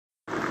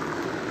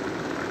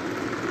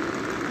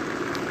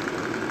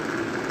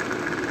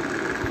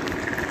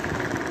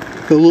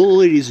Hello,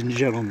 ladies and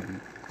gentlemen,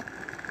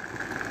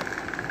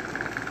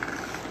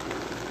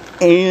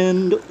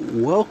 and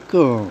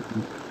welcome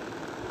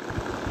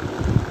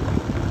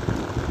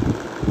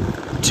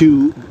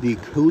to the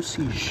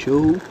Cozy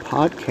Show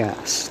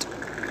podcast.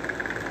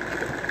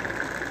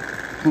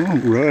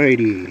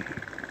 Alrighty.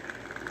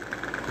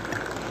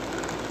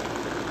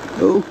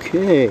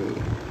 Okay,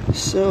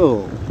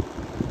 so,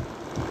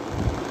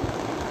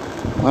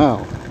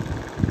 wow.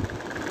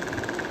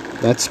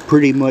 That's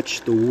pretty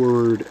much the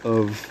word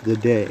of the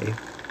day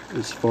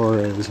as far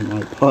as my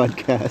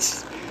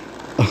podcast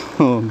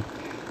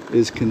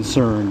is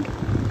concerned.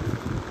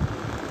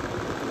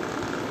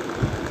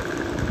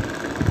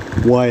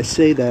 Why I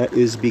say that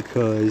is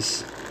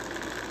because,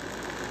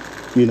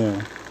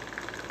 well,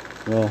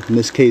 in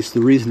this case, the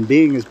reason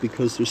being is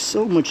because there's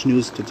so much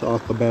news to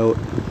talk about,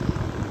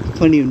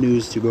 plenty of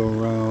news to go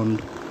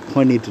around,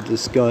 plenty to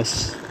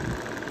discuss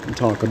and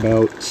talk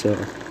about, so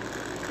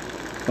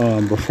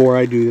before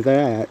I do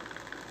that,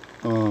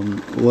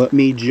 let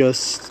me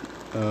just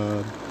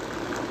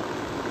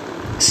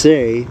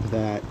say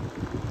that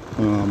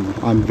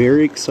I'm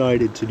very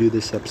excited to do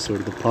this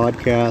episode of the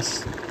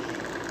podcast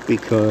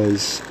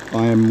because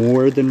I am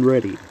more than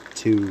ready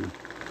to,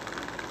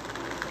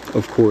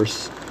 of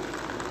course,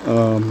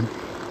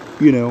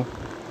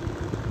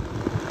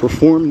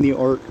 perform the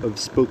art of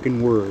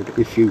spoken word,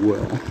 if you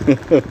will.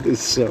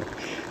 So,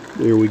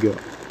 there we go.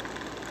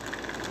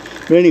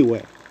 But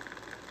anyway,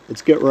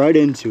 let's get right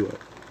into it.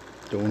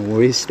 Don't want to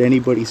waste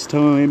anybody's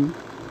time,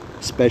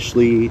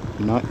 especially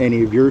not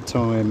any of your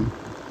time.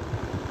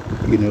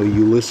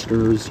 You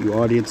listeners, you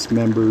audience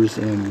members,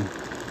 and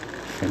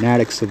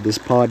fanatics of this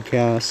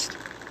podcast.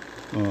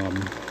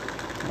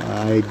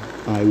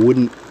 I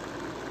wouldn't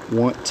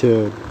want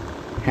to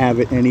have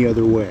it any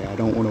other way. I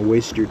don't want to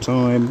waste your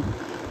time.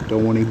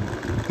 Don't want to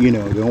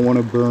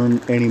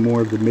burn any more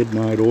of the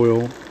midnight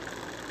oil.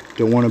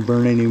 Don't want to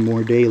burn any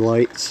more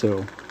daylight.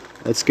 So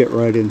let's get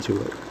right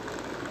into it.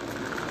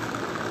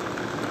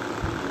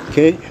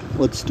 Okay,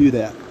 let's do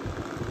that.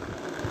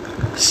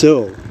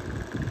 So,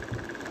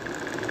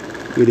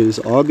 it is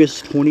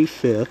August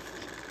 25th,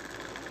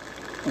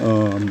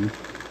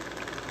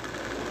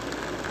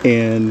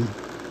 and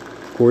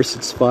of course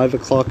it's 5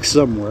 o'clock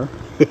somewhere,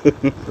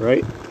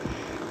 right?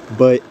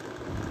 But,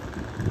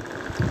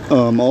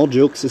 all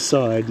jokes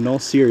aside, in all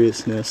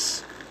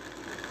seriousness,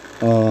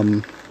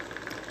 I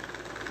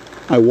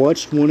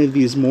watched one of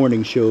these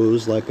morning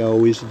shows like I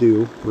always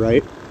do,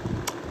 right?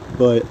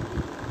 But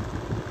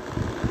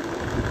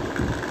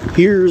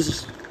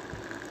here's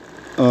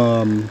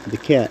the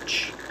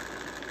catch.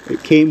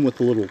 It came with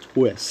a little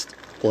twist.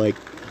 Like,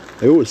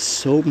 there was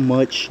so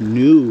much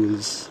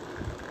news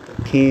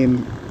that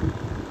came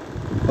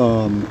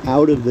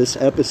out of this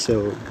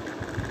episode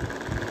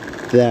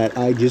that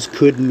I just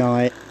could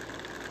not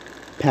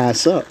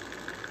pass up.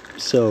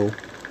 So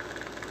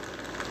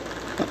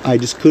I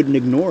just couldn't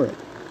ignore it.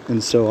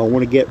 And so I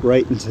want to get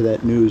right into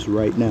that news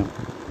right now.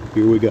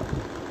 Here we go.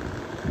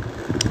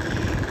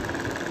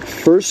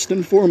 First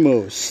and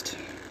foremost,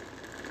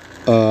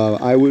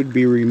 I would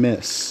be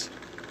remiss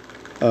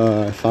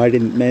if I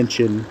didn't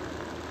mention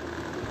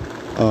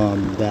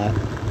that,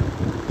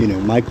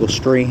 Michael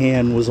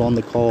Strahan was on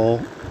the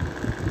call.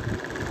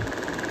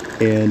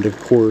 And, of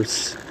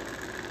course,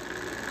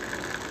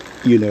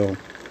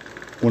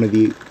 one of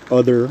the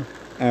other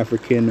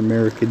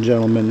African-American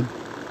gentlemen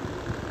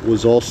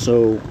was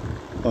also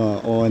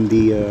on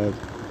the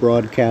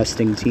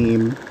broadcasting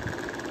team.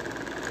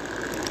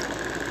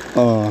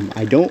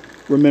 I don't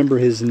remember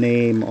his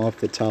name off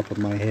the top of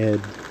my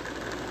head,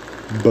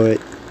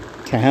 but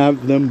to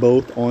have them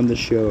both on the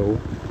show,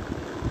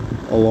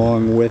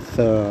 along with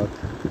the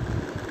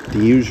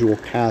usual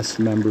cast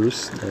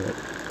members that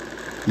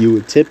you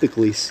would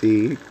typically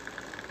see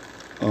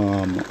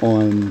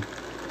on,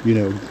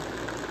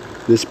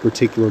 this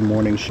particular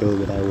morning show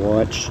that I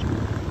watched,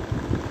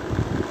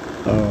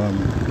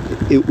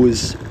 it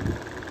was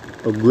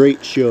a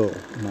great show,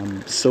 and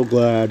I'm so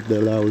glad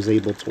that I was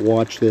able to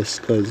watch this,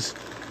 because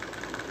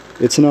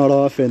it's not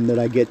often that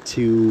I get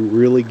to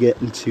really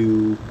get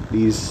into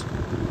these,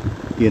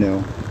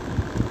 into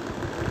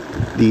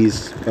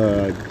this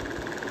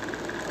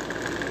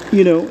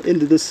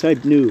type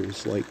of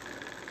news, like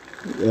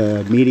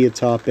media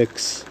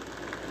topics,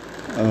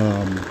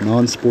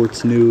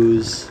 non-sports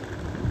news,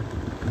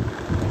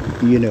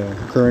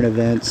 current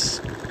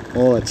events,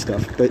 all that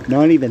stuff. But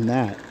not even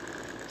that,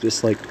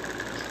 just like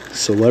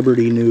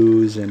celebrity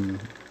news and,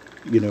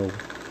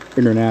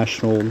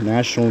 national and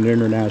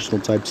international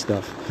type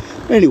stuff.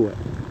 Anyway,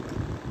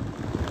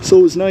 so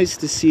it was nice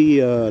to see,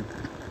 the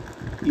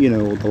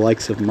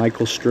likes of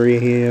Michael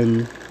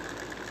Strahan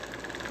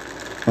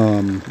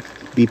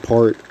be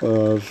part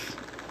of,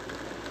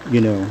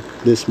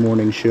 this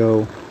morning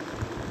show.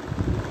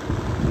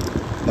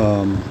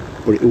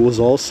 But it was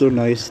also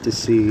nice to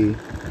see,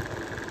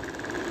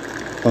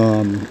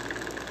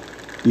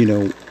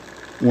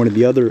 one of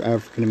the other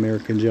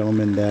African-American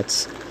gentlemen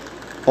that's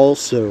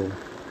also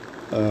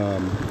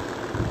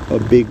a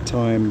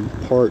big-time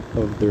part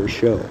of their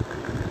show.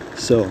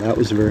 So that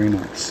was very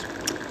nice.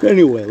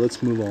 Anyway,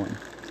 let's move on.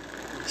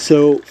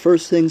 So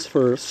first things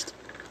first,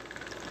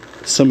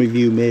 some of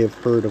you may have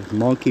heard of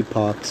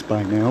monkeypox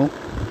by now.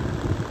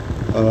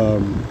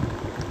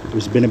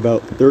 There's been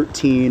about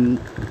 13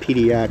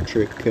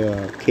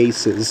 pediatric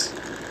cases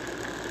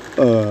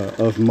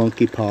of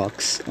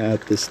monkeypox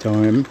at this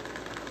time,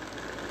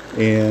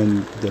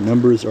 and the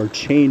numbers are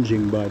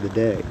changing by the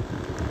day.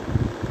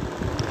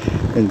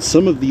 And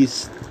some of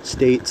these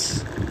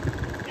states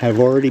have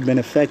already been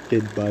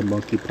affected by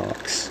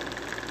monkeypox.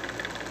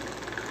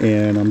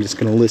 And I'm just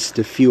going to list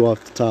a few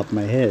off the top of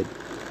my head.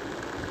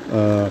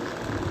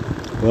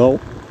 Well,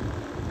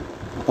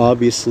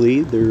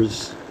 obviously,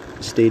 there's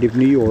the state of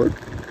New York.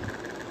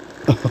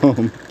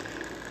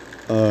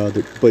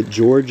 But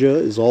Georgia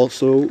is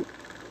also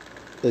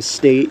a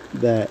state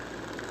that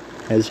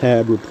has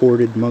had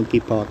reported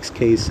monkeypox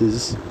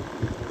cases.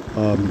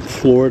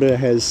 Florida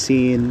has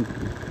seen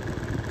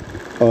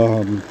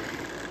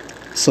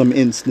some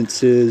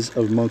instances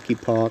of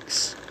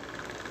monkeypox.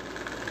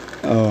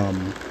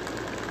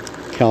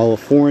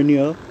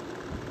 California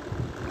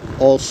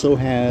also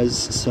has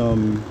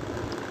some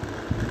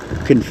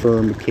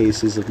confirmed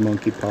cases of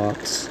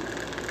monkeypox.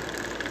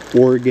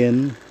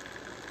 Oregon,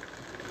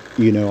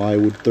 I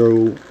would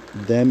throw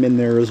them in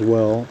there as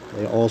well.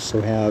 They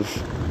also have,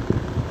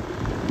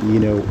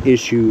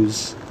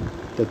 issues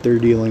that they're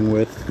dealing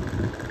with.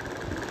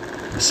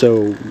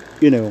 So,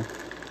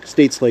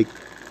 states like,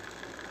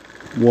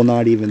 well,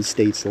 not even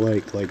states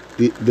like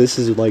this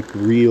is like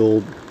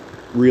real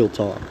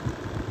talk.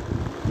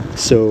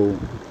 So,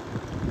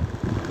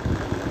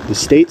 the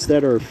states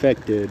that are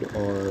affected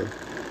are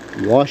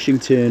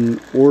Washington,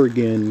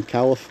 Oregon,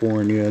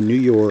 California, New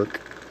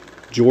York,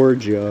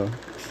 Georgia,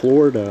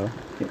 Florida,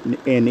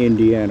 and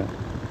Indiana.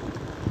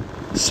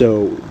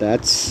 So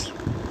that's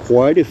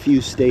quite a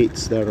few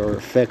states that are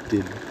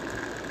affected.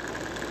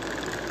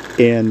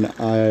 And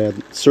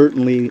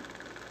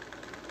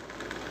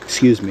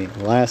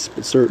last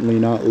but certainly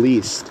not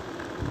least,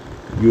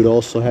 you would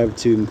also have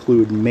to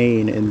include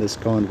Maine in this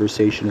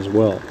conversation as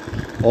well.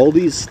 All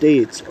these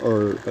states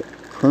are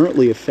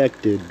currently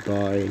affected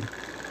by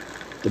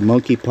the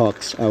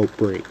monkeypox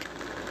outbreak.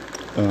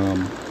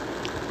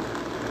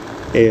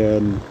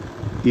 And,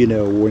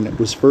 when it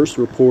was first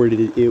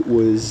reported, it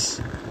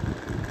was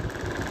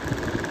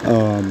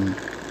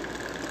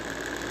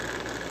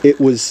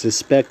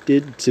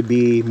suspected to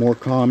be more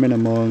common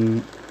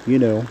among,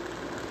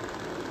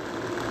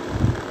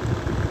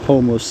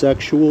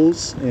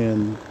 homosexuals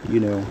and,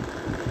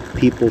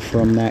 people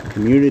from that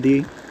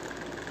community.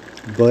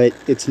 But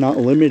it's not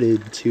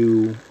limited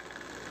to,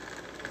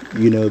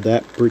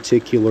 that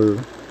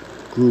particular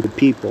group of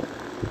people.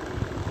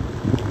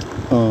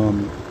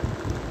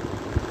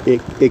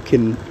 It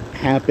can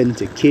happen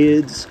to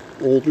kids,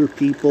 older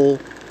people,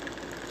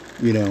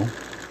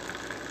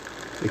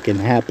 it can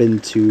happen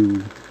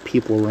to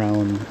people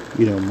around,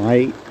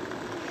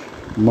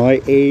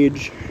 my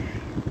age,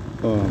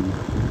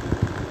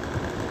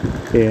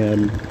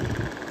 and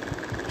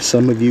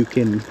some of you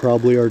can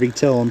probably already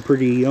tell I'm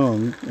pretty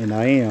young, and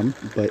I am,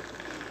 but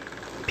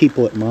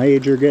people at my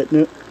age are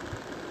getting it.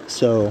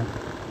 So,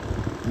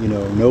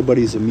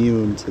 nobody's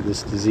immune to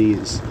this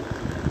disease.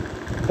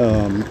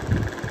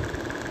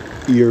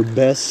 Your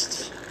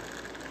best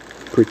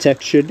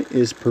protection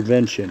is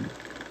prevention.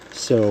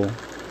 So,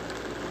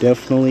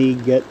 definitely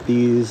get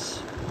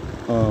these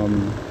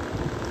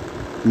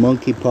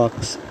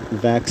monkeypox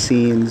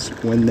vaccines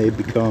when they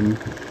become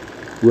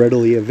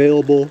readily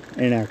available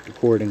and act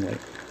accordingly.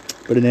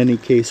 But in any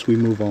case, we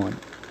move on.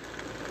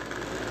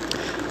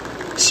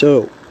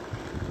 So,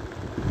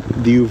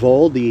 the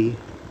Uvalde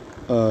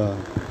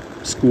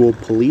school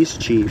police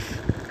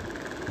chief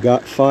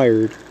got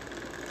fired,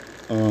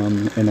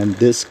 and then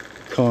this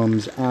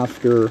comes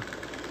after,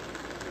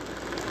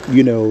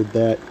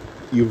 that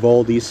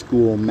Uvalde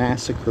school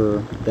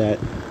massacre that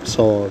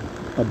saw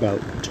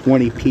about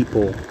 20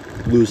 people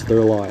lose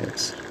their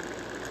lives.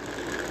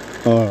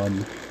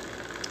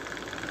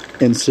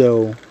 And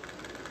so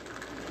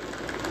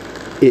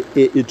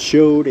it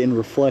showed and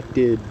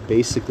reflected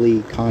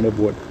basically kind of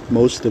what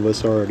most of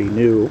us already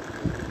knew,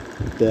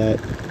 that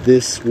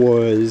this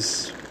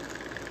was,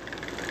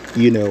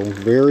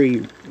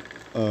 very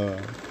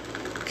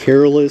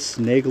careless,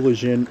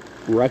 negligent,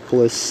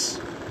 reckless,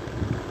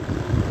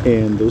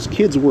 and those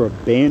kids were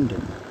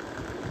abandoned.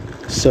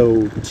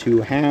 So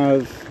to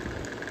have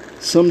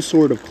some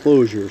sort of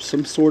closure,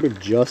 some sort of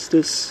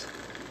justice,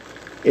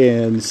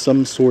 and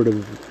some sort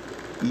of,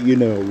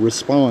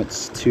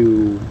 response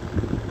to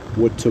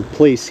what took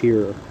place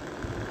here,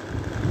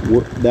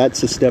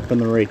 that's a step in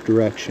the right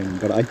direction.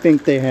 But I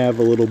think they have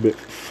a little bit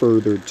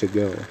further to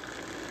go.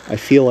 I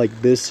feel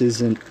like this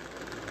isn't,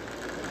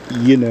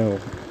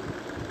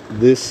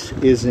 this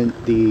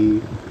isn't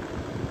the,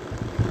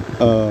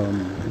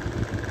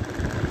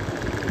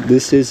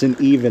 this isn't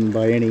even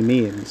by any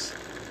means.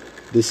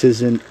 This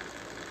isn't,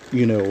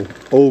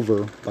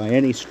 over by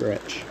any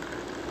stretch.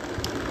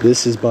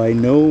 This is by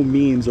no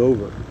means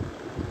over.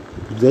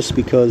 Just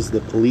because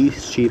the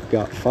police chief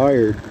got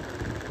fired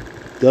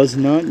does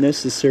not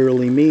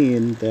necessarily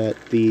mean that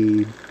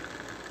the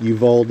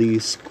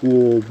Uvalde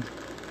School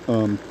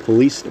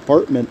Police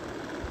Department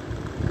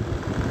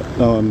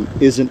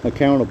isn't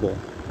accountable.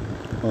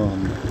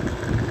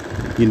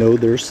 You know,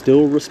 they're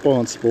still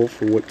responsible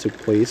for what took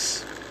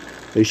place.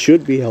 They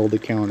should be held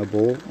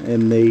accountable,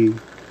 and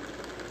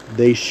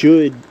they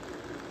should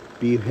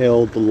be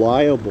held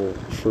liable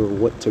for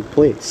what took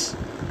place.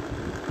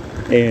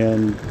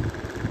 And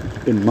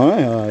in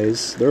my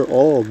eyes, they're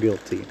all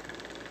guilty.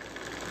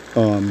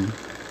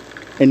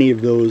 Any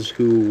of those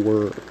who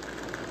were,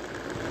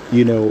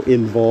 you know,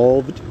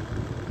 involved,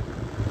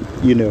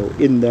 you know,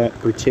 in that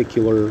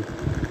particular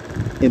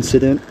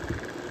incident.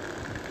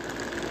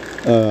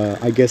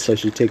 I guess I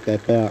should take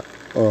that back.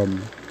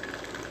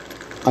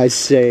 I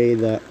say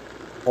that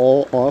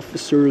all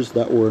officers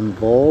that were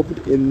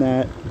involved in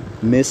that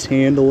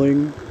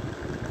mishandling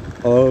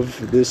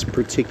of this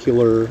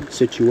particular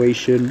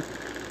situation,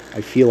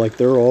 I feel like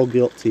they're all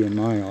guilty in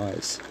my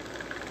eyes.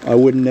 I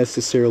wouldn't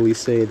necessarily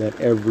say that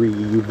every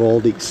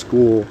Uvalde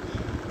school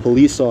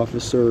police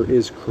officer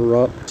is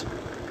corrupt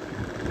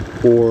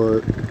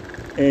or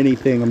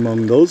anything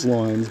along those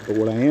lines, but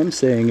what I am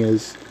saying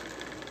is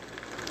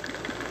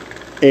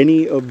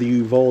any of the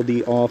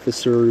Uvalde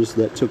officers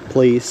that took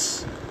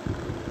place,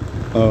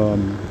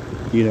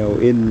 you know,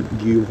 in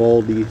the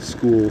Uvalde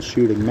school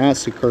shooting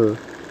massacre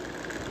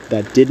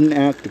that didn't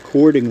act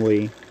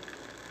accordingly,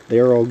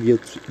 they're all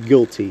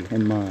guilty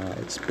in my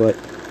eyes. But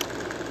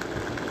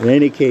in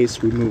any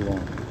case, we move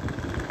on.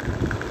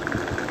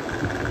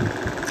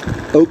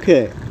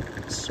 Okay,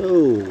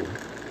 so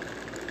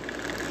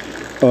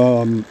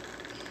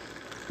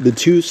the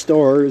two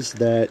stars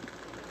that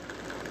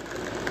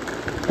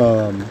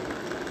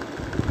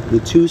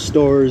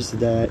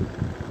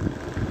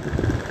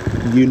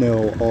you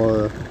know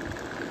are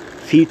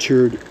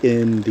featured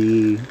in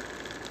the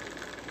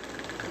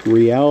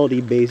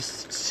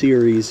reality-based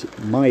series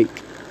Mike,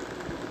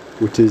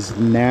 which is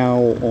now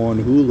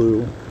on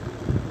Hulu.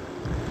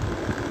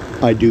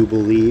 I do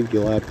believe.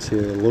 You'll have to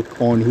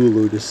look on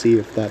Hulu to see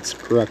if that's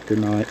correct or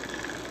not.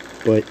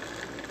 But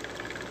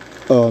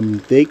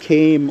they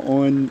came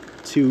on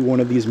to one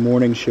of these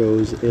morning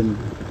shows and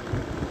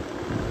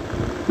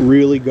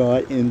really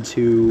got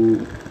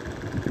into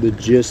the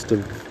gist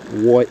of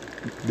what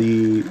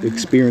the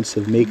experience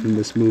of making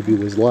this movie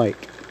was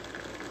like.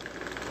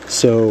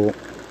 So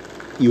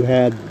you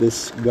had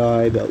this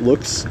guy that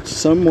looks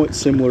somewhat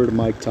similar to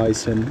Mike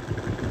Tyson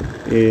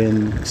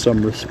in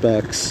some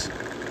respects,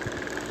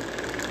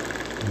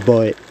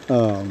 but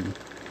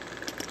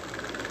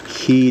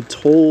he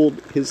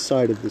told his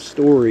side of the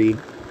story,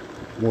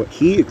 what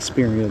he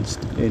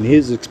experienced in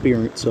his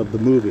experience of the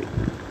movie.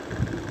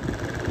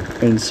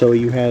 And so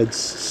you had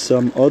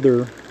some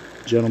other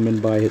gentleman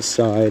by his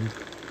side,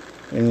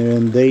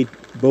 and they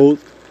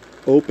both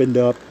opened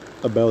up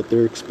about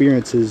their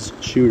experiences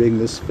shooting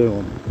this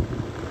film.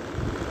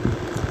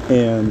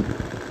 And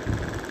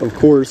of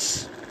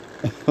course,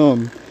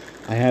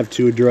 I have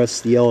to address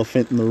the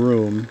elephant in the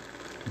room,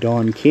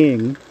 Don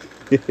King,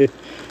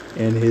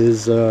 and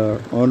his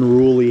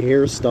unruly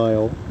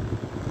hairstyle.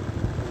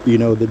 You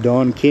know, the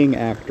Don King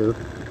actor.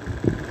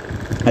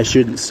 I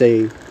shouldn't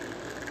say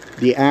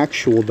the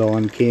actual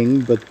Don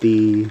King, but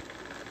the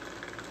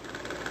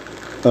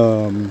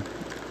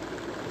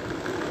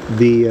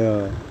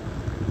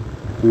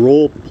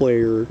role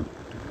player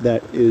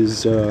that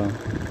is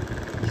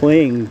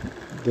playing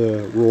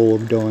the role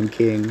of Don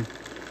King.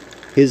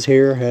 His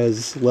hair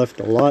has left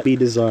a lot to be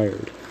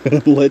desired.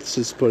 Let's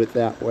just put it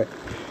that way.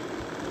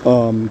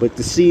 But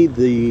to see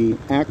the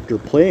actor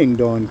playing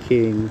Don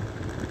King,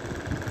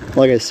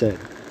 like I said,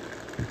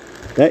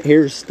 that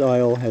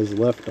hairstyle has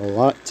left a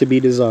lot to be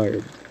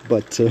desired.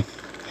 But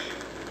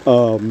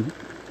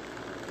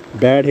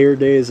bad hair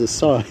days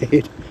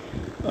aside,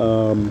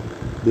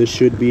 this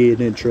should be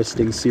an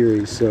interesting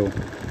series. So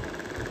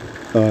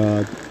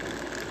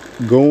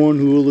go on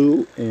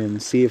Hulu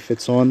and see if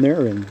it's on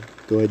there, and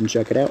go ahead and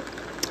check it out.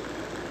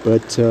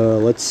 But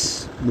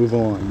let's move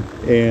on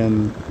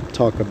and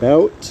talk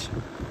about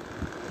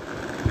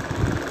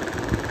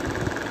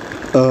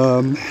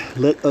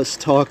let us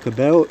talk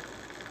about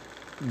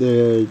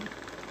the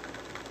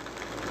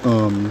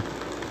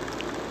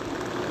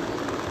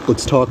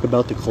let's talk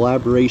about the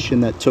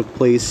collaboration that took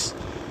place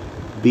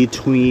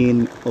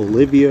between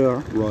Olivia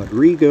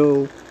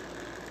Rodrigo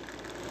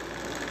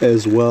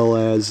as well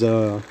as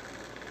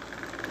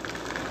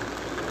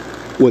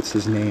what's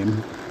his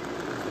name?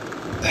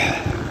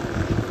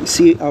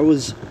 See, I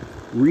was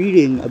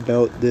reading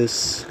about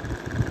this.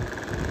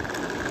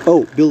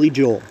 Oh, Billy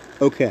Joel.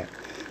 Okay,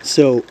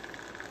 so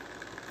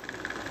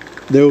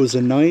there was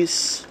a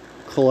nice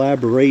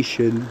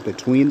collaboration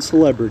between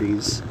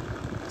celebrities,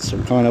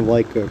 so kind of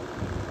like a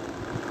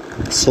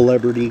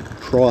celebrity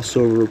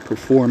crossover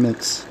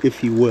performance,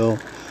 if you will.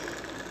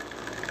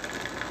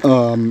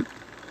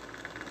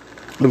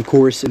 Of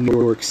course, in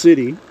New York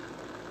City,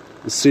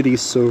 the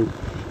city's so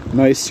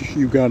nice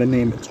you gotta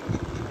name it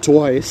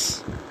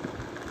twice.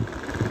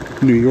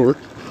 New York.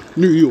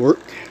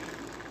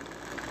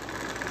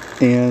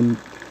 And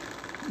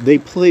they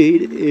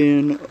played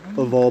in,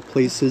 of all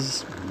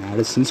places,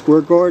 Madison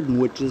Square Garden,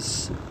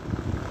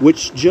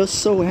 which just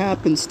so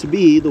happens to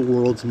be the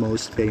world's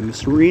most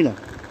famous arena.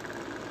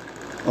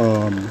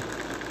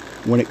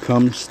 When it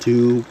comes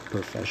to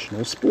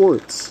professional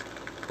sports,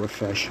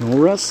 professional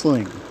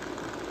wrestling,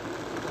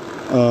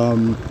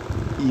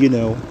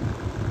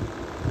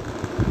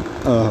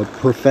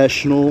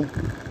 professional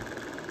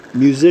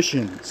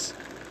musicians,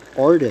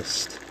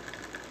 artists,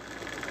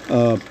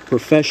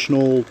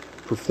 professional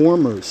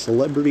performers,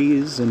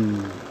 celebrities,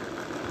 and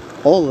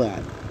all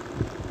that.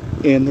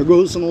 And there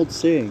goes an old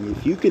saying,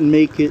 if you can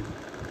make it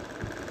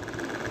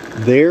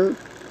there,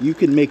 you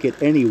can make it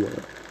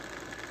anywhere.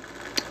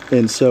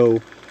 And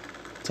so,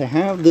 to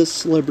have this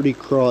celebrity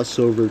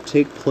crossover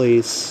take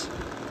place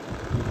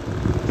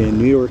in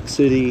New York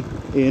City,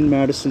 in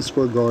Madison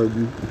Square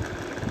Garden,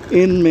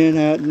 in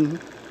Manhattan,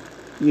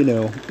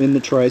 in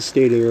the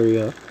tri-state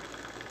area,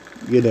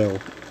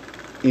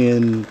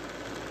 in,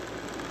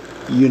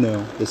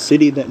 the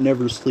city that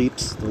never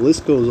sleeps, the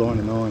list goes on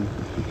and on.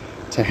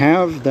 To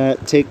have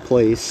that take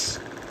place,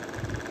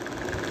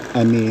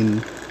 I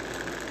mean,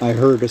 I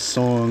heard the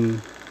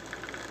song,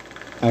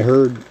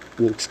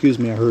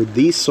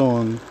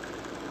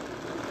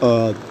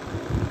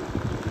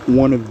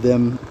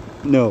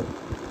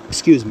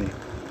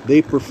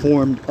 they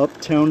performed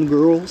Uptown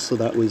Girl, so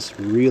that was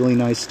really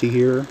nice to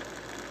hear.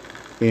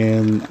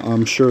 And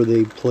I'm sure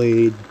they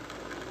played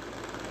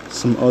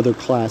some other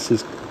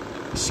classics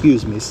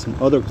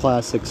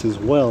as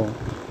well.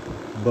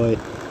 But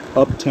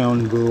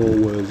Uptown Girl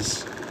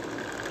was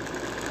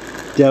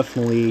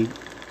definitely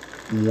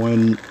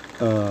one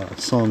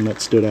song that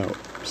stood out.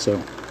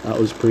 So that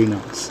was pretty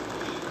nice.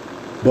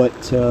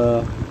 But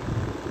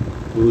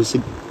it was,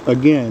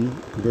 again,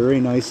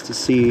 very nice to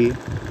see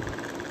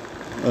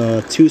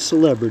two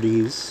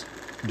celebrities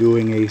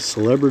doing a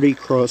celebrity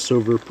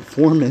crossover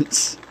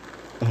performance,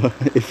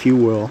 if you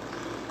will.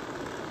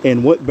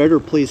 And what better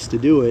place to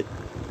do it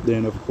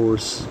than, of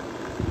course,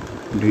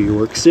 New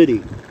York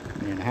City,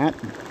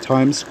 Manhattan,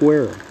 Times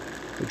Square,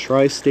 the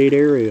tri-state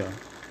area,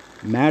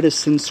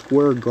 Madison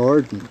Square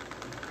Garden.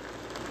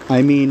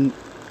 I mean,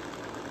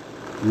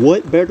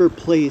 what better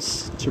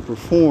place to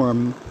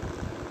perform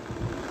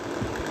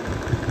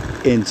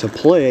and to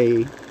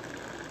play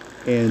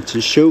and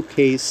to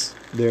showcase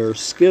their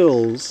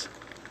skills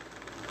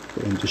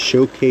and to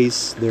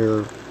showcase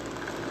their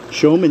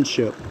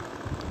showmanship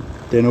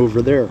than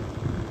over there?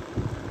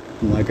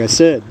 And like I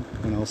said,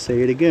 and I'll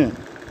say it again,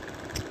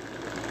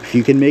 if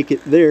you can make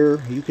it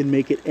there, you can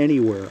make it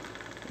anywhere.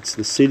 It's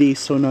the city,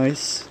 so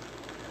nice.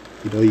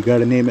 You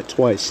gotta name it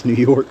twice. New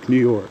York, New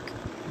York.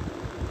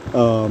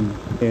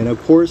 And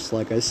of course,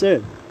 like I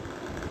said,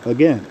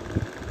 again,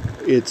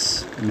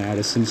 it's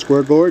Madison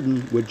Square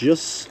Garden,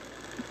 it's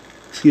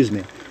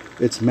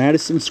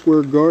Madison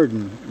Square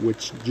Garden,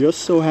 which just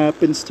so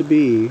happens to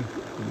be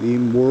the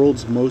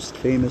world's most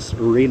famous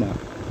arena.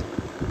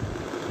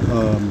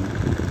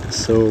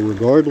 So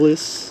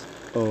regardless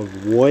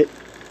of what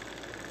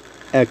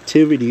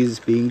activities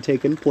being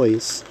taken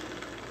place,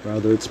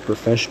 whether it's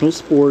professional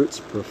sports,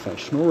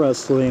 professional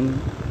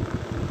wrestling,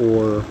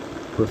 or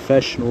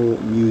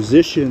professional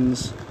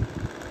musicians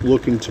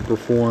looking to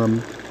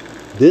perform,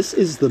 this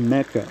is the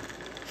mecca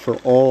for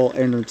all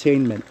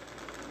entertainment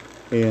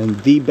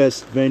and the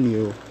best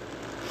venue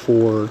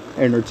for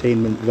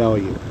entertainment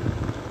value.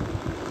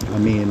 I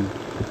mean,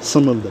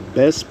 some of the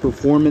best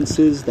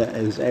performances that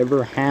has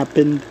ever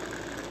happened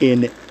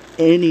in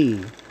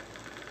any,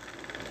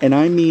 and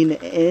I mean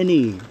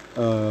any,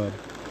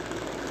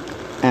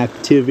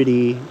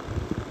 activity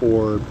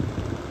or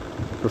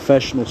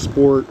professional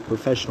sport,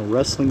 professional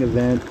wrestling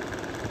event,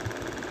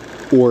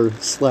 or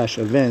 /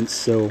 events.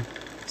 So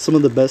some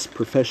of the best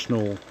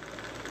professional,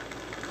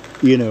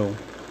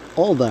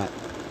 all that.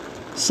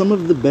 Some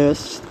of the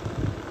best,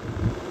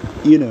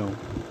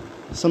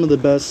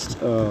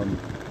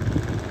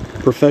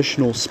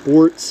 professional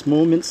sports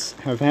moments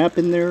have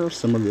happened there.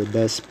 Some of the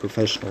best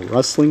professional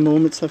wrestling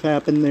moments have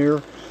happened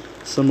there.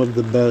 Some of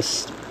the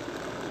best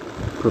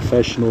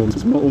professional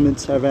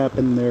moments have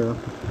happened there.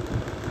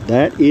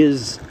 That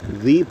is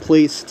the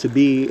place to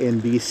be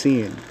and be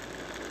seen.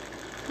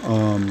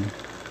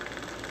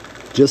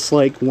 Just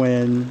like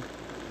when,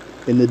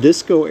 in the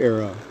disco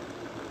era,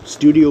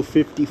 Studio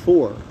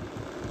 54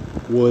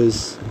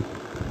 was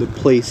the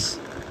place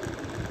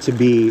to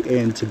be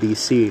and to be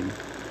seen.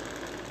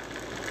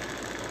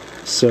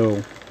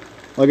 So,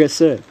 like I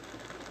said,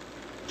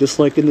 just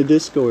like in the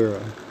disco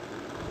era,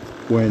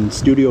 when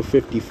Studio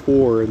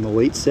 54 in the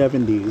late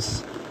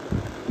 70s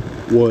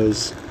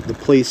was the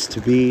place to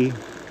be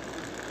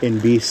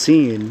and be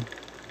seen,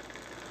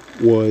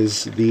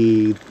 was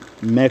the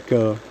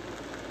mecca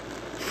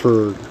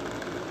for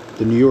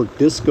the New York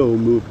disco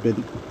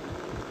movement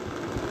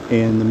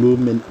and the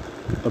movement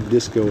of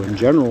disco in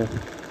general.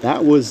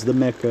 That was the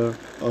mecca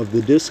of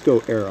the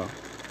disco era,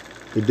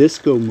 the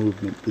disco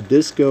movement, the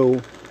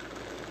disco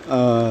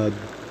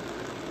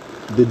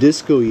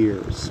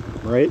years,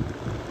 right?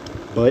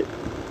 But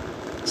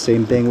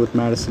same thing with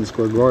Madison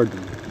Square Garden.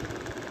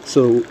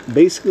 So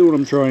basically what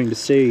I'm trying to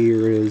say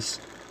here is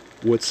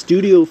what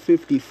Studio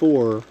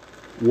 54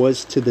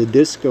 was to the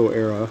disco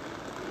era,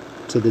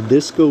 to the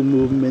disco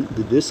movement,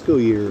 the disco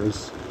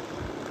years,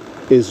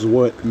 is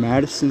what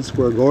Madison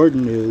Square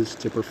Garden is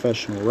to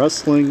professional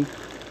wrestling,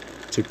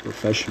 to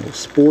professional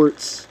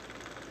sports,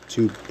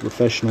 to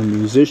professional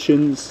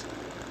musicians.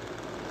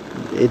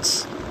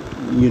 It's,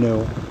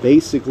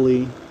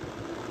 basically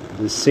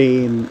the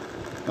same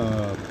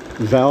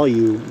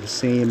value, the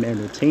same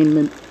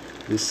entertainment,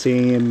 the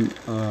same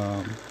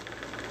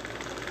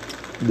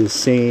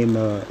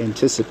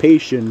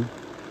anticipation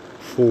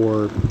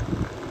for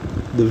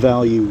the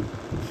value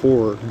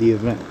for the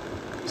event.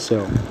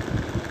 So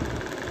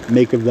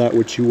make of that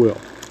what you will.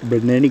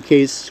 But in any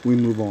case, we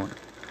move on.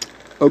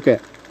 Okay.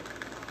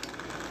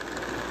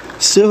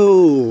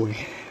 So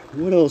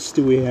what else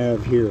do we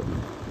have here?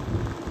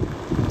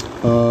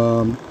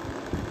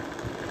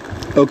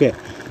 Okay,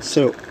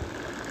 so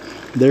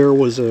there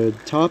was a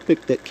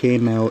topic that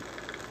came out,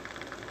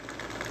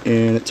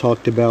 and it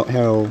talked about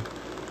how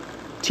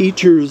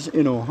teachers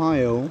in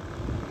Ohio,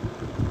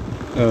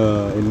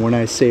 and when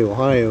I say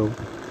Ohio,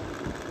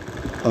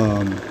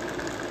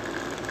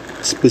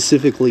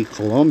 specifically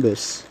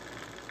Columbus,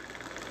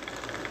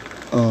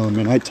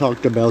 and I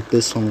talked about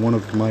this on one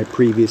of my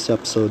previous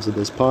episodes of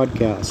this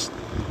podcast,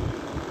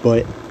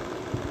 but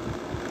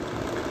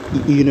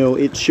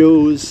it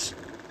shows,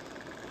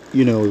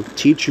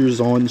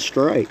 teachers on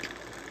strike,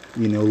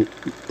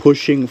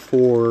 pushing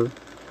for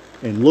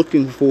and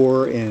looking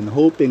for and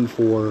hoping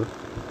for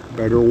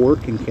better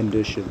working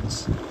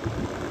conditions,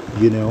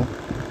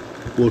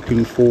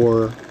 looking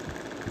for,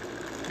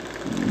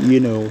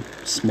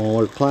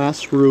 smaller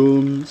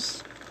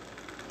classrooms,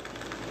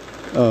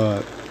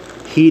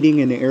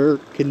 heating and air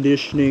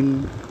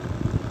conditioning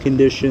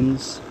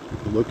conditions,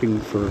 looking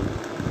for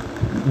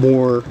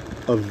more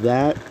of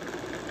that.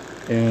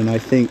 And I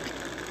think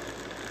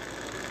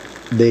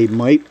they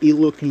might be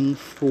looking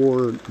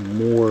for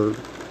more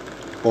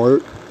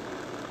art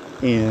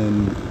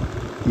and,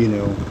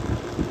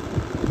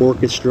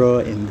 orchestra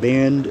and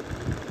band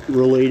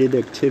related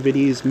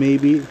activities,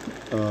 maybe.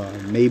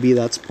 Maybe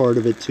that's part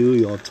of it too.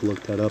 You'll have to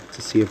look that up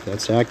to see if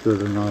that's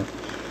accurate or not.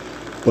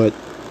 But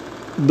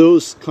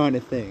those kind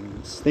of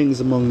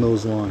things among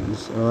those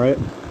lines, alright?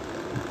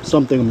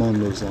 Something along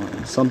those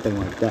lines, something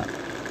like that.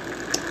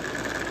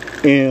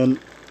 And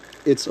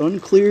it's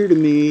unclear to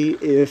me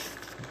if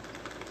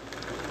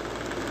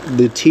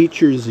the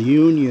teachers'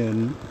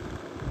 union,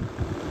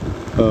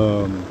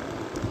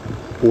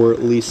 or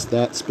at least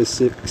that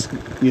specific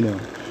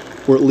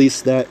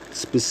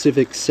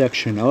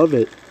section of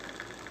it,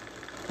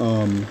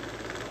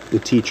 the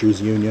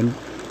teachers' union,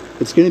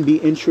 it's going to be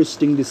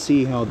interesting to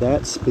see how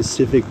that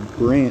specific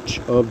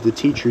branch of the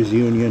teachers'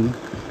 union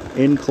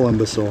in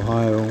Columbus,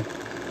 Ohio,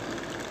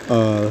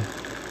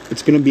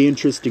 it's going to be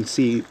interesting to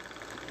see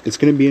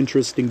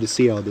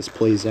how this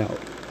plays out.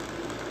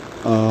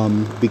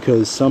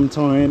 Because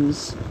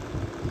sometimes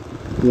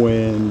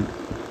when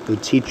the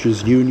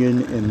teachers'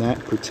 union in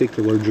that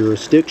particular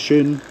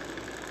jurisdiction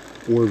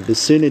or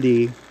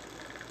vicinity,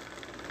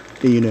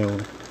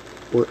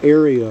 or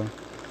area,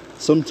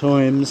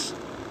 sometimes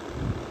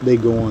they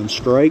go on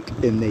strike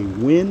and they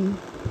win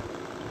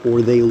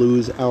or they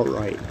lose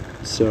outright.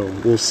 So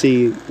we'll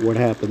see what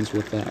happens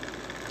with that.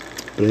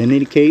 But in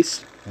any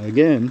case,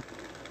 again,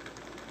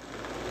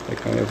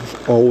 like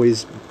I've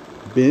always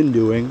been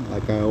doing,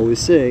 like I always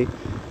say,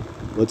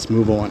 let's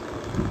move on.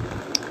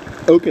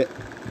 Okay,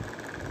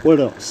 what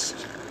else?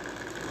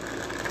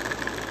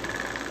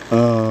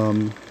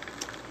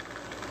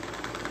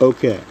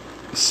 Okay,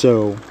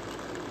 so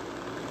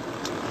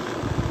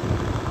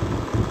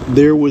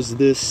there was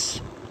this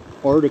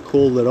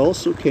article that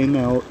also came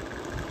out.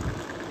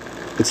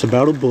 It's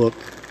about a book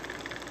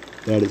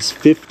that is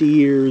 50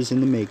 years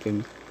in the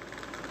making,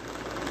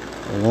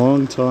 a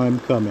long time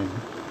coming,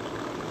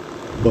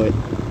 but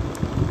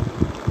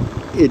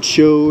it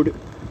showed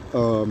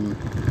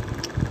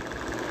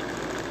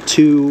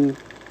two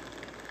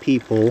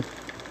people,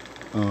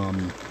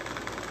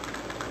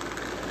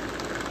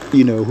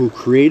 who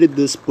created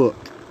this book,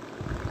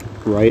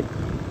 right?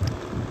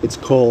 It's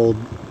called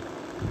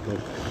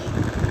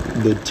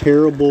The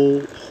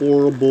Terrible,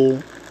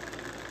 Horrible,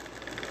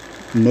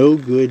 No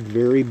Good,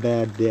 Very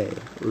Bad Day,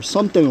 or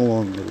something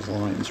along those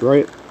lines,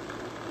 right?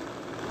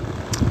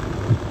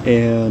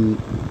 And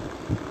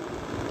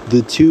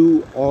the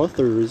two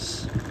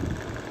authors,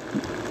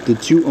 the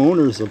two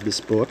owners of this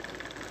book,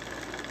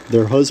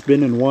 their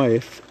husband and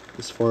wife,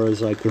 as far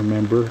as I can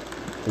remember.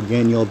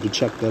 Again, you'll have to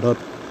check that up.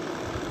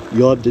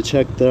 You'll have to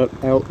check that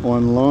out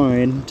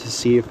online to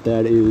see if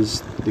that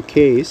is the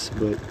case,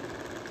 but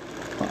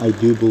I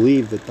do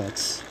believe that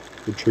that's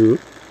the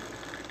truth.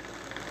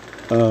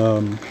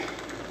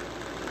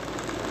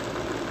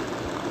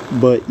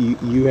 But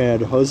you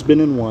had husband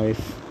and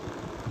wife,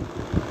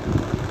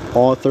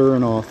 author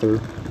and author,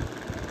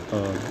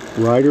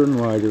 writer and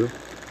writer,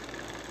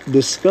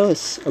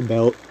 discuss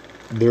about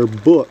their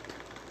book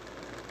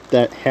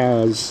that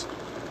has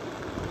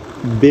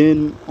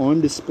been on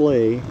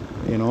display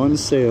and on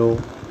sale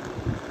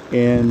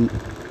and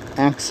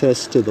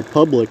access to the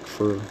public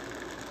for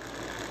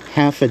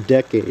half a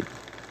decade,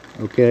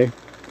 okay?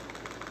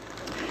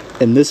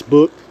 And this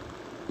book,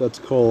 that's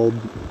called,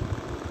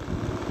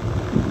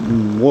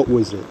 what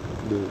was it?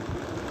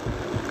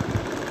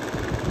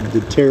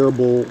 The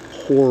terrible,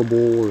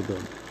 horrible, or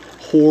the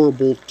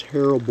horrible,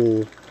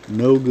 terrible,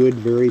 no good,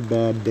 very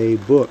bad day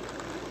book.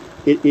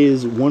 It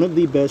is one of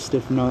the best,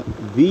 if not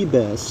the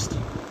best,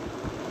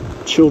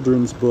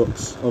 children's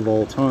books of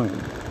all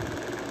time.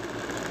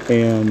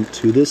 And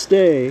to this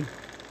day,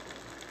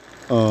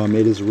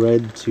 it is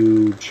read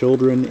to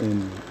children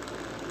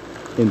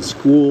in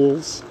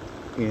schools,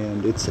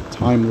 and it's a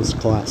timeless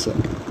classic.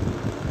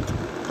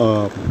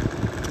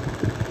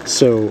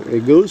 So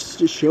it goes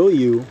to show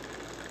you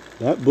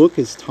that book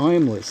is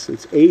timeless.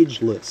 It's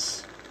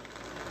ageless.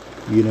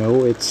 You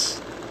know,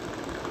 it's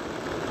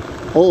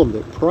all of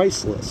it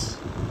priceless.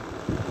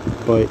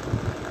 But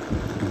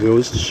it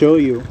goes to show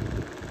you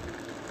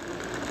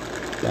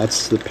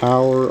that's the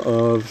power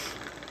of,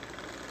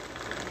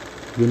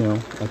 you know,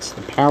 that's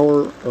the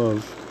power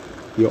of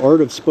the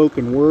art of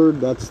spoken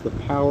word. That's the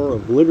power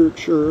of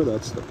literature.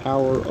 That's the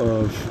power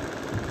of,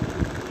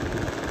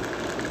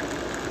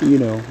 you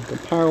know, the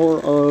power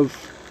of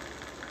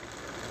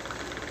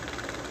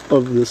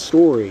the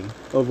story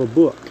of a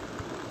book.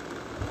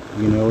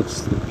 You know,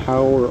 it's the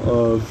power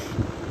of,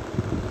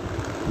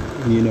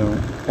 you know,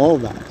 all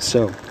that.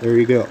 So there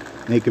you go.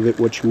 Make of it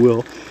what you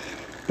will.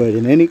 But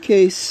in any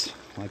case,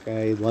 like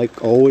I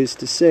like always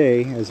to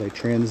say, as I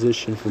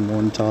transition from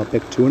one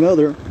topic to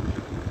another,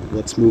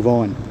 let's move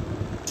on.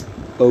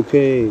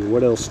 Okay,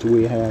 what else do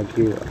we have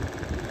here?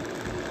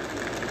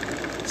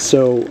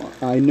 So,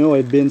 I know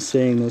I've been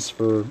saying this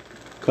for a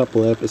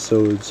couple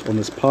episodes on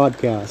this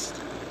podcast,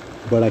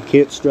 but I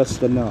can't stress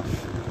it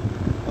enough.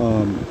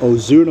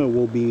 Ozuna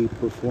will be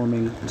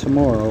performing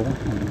tomorrow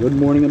on Good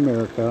Morning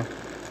America.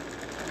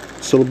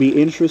 So it'll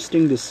be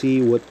interesting to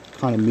see what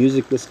kind of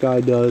music this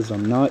guy does.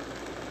 I'm not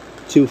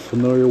too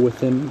familiar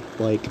with him,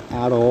 like,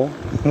 at all.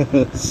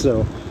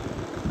 So,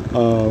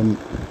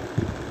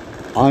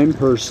 I'm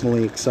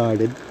personally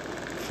excited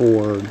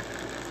for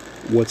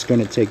what's going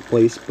to take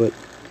place, but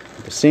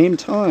at the same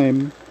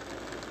time,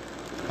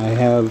 I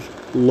have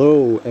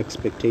low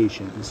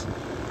expectations.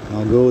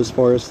 I'll go as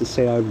far as to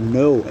say I have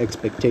no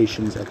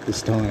expectations at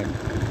this time.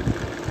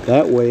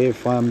 That way,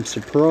 if I'm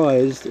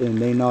surprised and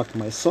they knock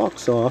my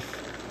socks off,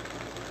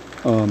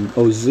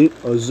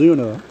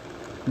 Ozuna,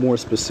 more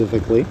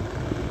specifically,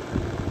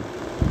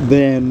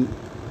 then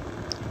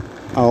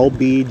I'll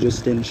be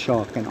just in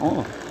shock and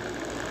awe,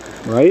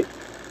 right?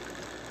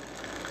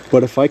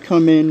 But if I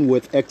come in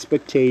with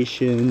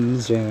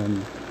expectations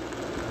and,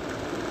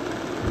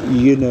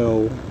 you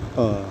know,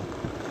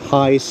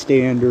 high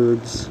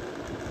standards,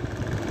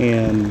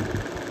 and,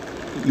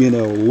 you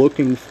know,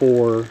 looking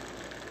for,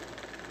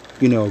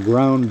 you know,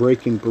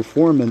 groundbreaking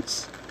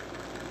performance,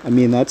 I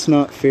mean, that's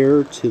not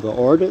fair to the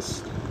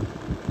artist.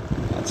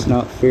 That's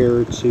not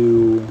fair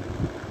to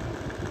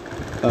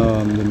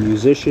the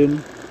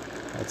musician.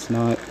 That's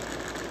not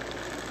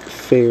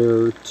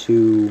fair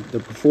to the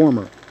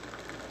performer.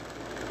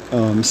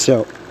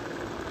 So,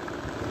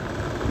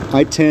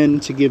 I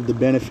tend to give the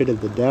benefit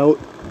of the doubt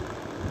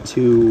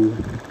to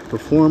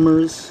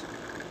performers,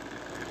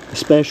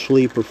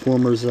 especially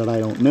performers that I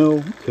don't know,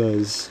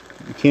 because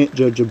you can't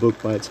judge a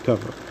book by its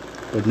cover.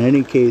 But in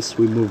any case,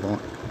 we move on.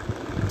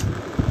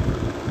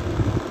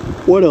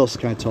 What else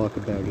can I talk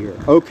about here?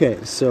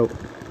 Okay, so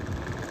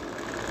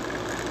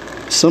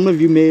some of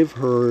you may have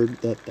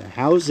heard that the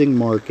housing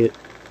market,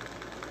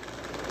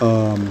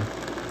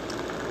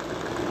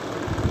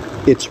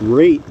 its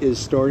rate is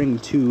starting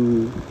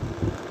to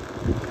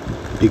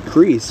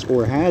decrease,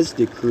 or has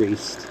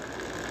decreased.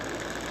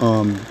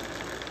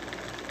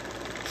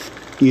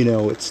 You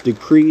know, it's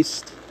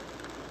decreased,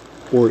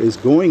 or is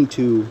going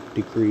to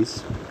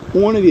decrease,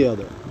 one or the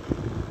other.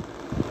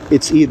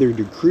 It's either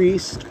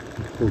decreased,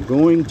 or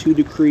going to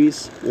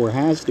decrease, or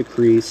has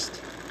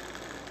decreased,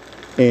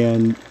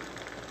 and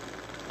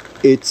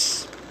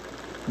it's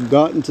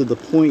gotten to the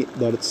point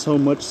that it's so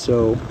much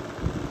so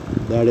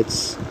that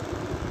it's,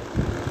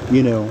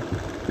 you know,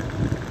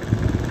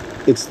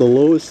 it's the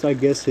lowest I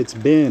guess it's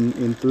been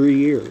in 3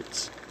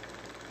 years,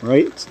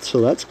 right? So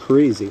that's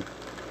crazy.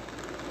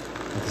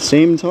 At the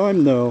same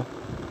time, though,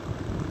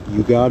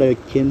 you gotta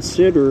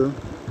consider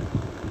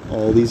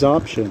all these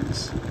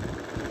options.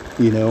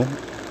 You know,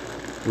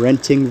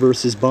 renting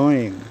versus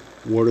buying.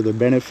 What are the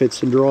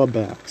benefits and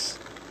drawbacks?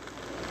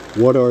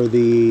 What are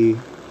the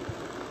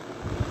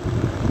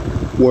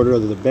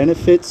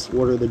benefits?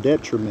 What are the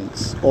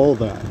detriments? All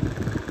that.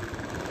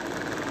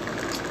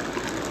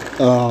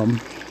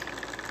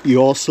 You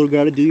also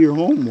got to do your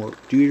homework,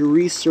 do your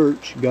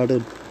research. You got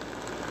to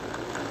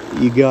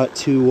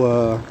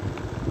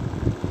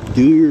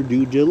do your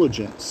due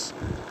diligence.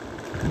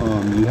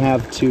 You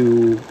have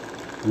to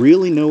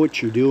really know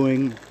what you're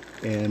doing,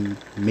 and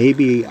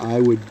maybe I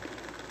would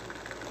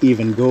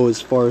even go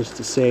as far as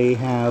to say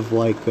have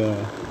like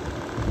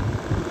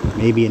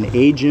maybe an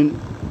agent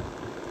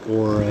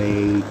or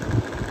a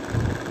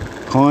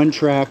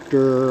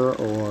contractor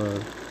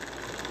or,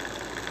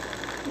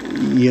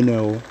 you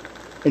know,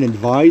 an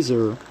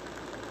advisor,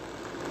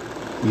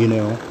 you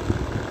know,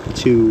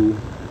 to,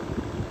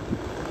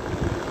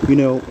 you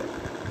know,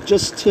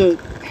 just to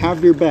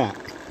have your back,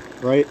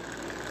 right?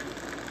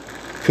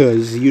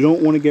 Because you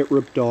don't want to get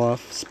ripped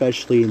off,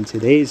 especially in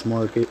today's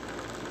market.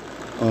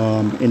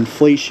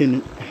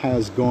 Inflation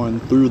has gone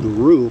through the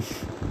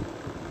roof,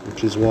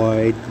 which is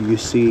why you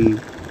see,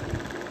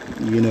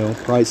 you know,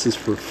 prices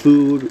for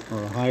food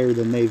are higher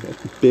than they've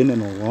been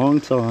in a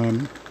long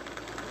time.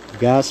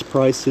 Gas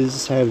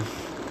prices have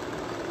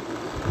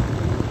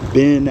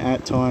been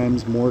at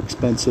times more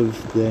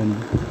expensive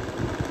than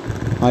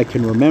I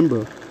can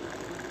remember.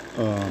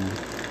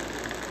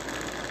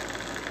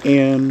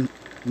 And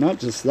not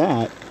just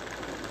that,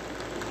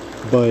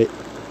 but,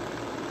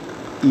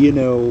 you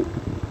know,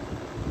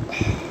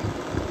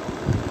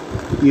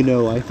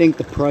 I think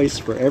the price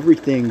for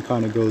everything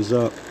kind of goes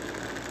up.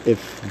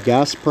 If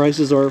gas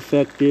prices are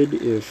affected,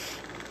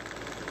 if,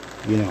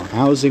 you know,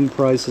 housing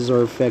prices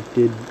are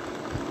affected,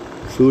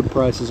 food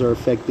prices are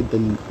affected,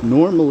 then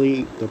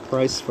normally the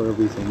price for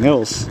everything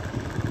else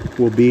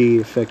will be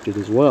affected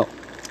as well.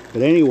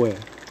 But anyway,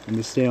 let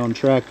me stay on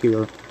track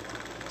here.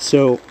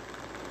 So,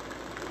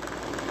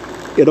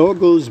 it all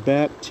goes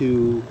back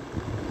to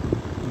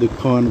the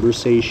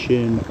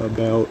conversation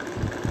about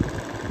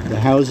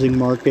the housing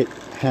market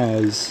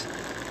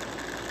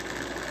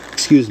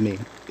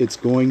it's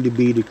going to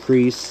be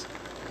decreased,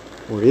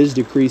 or is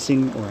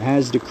decreasing, or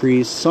has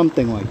decreased,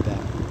 something like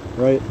that,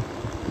 right?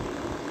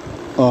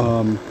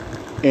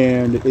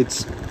 And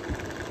it's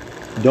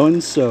done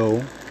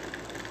so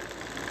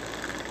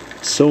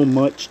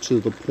much to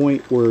the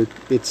point where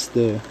it's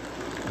the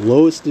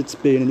lowest it's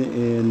been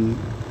in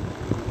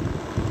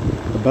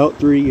about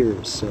 3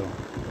 years, so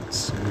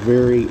it's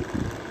very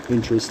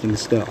interesting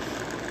stuff.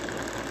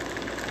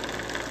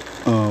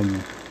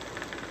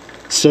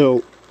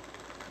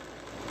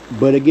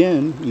 But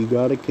again, you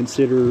got to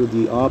consider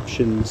the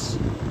options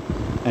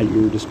at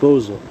your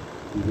disposal.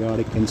 You got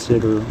to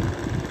consider,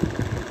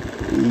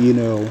 you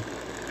know,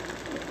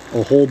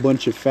 a whole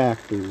bunch of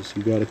factors.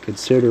 You got to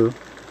consider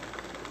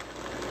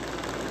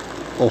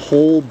a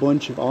whole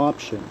bunch of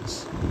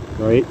options,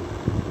 right?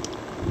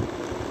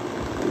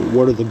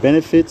 What are the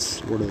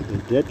benefits? What are the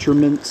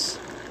detriments?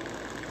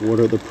 What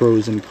are the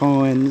pros and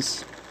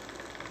cons?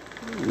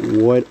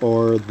 What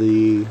are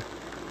the,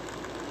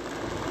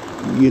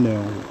 you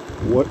know,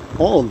 what,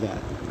 all of that.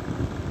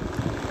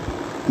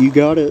 You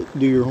gotta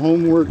do your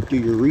homework, do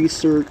your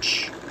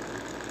research,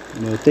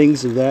 you know,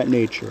 things of that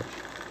nature.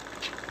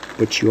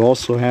 But you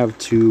also have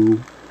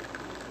to,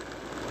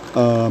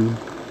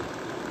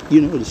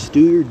 you know, just do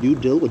your due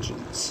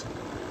diligence.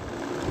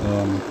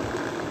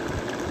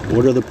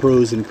 What are the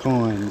pros and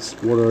cons?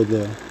 What are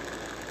the,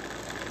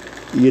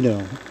 you know,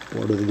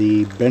 what are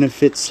the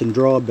benefits and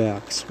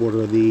drawbacks? What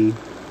are the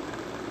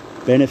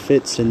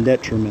benefits and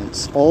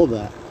detriments? All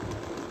that.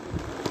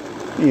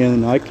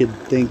 And I could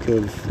think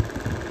of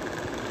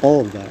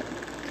all of that.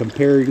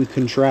 Compare and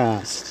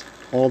contrast.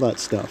 All that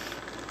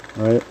stuff.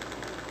 Right?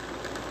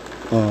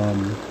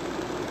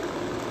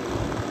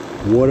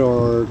 What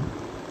are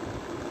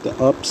the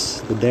ups,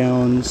 the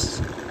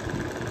downs?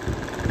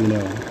 You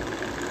know,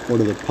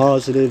 what are the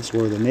positives?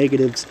 What are the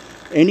negatives?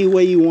 Any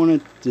way you want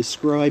to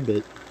describe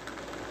it.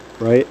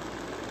 Right?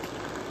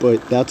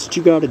 But that's what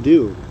you got to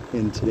do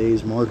in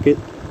today's market.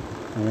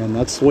 And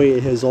that's the way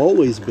it has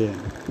always been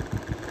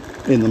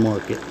in the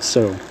market.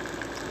 So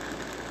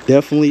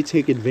definitely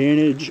take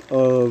advantage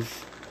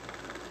of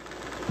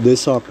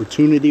this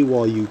opportunity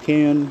while you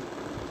can,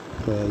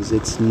 because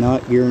it's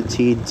not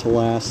guaranteed to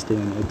last,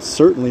 and it's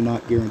certainly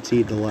not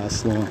guaranteed to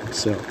last long.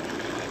 So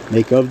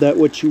make of that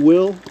what you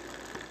will,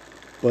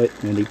 but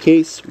in any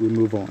case, we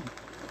move on.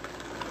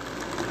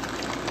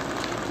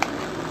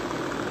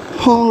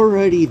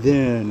 Alrighty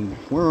then,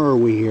 where are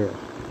we here?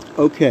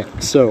 Okay,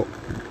 so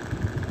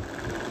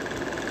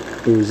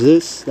there's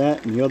this,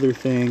 that, and the other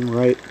thing,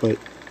 right? But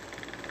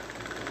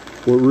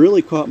what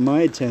really caught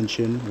my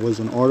attention was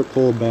an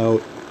article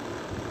about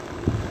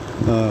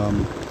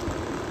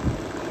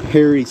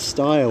Harry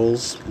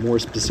Styles, more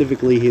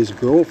specifically his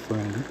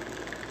girlfriend.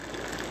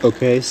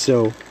 Okay,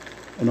 so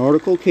an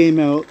article came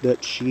out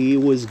that she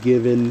was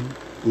given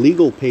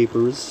legal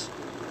papers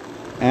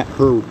at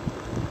her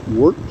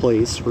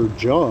workplace, her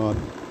job,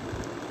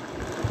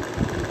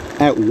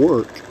 at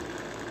work,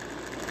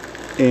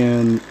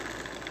 and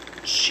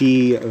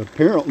she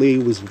apparently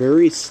was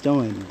very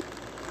stunned,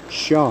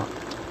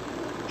 shocked.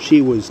 She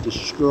was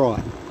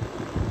distraught.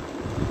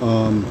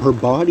 Her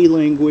body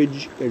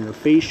language and her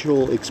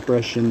facial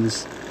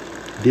expressions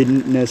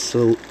didn't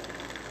necessarily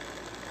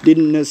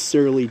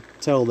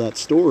tell that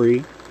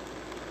story,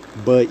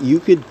 but you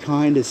could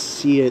kind of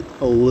see it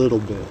a little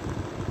bit.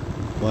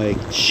 Like,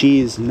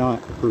 she's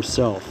not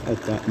herself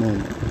at that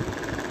moment.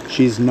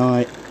 She's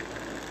not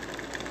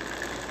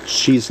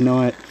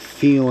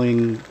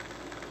feeling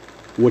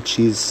what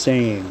she's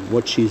saying,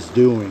 what she's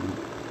doing,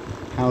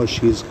 how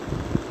she's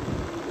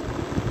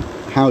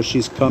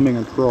coming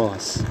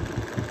across.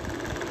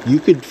 you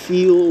could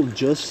feel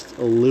just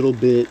a little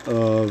bit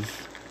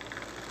of,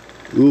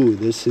 ooh,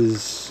 this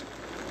is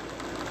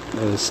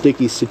a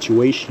sticky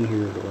situation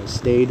here. Do I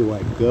stay? Do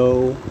I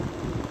go?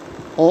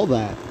 All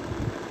that.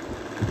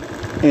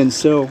 And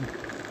so,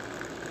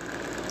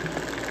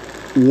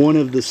 one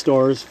of the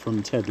stars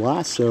from Ted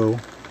Lasso,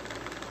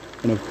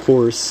 and of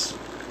course,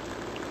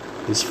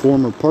 his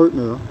former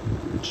partner,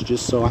 which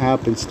just so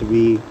happens to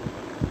be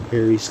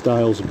Harry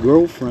Styles'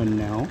 girlfriend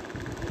now,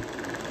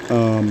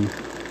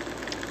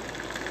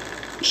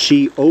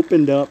 she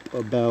opened up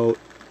about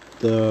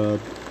the,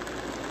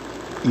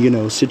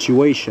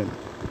 situation.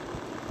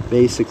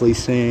 Basically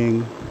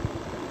saying,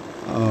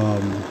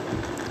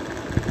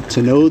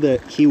 to know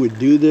that he would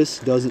do this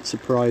doesn't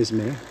surprise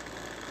me.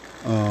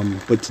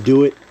 But to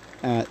do it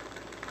at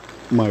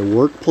my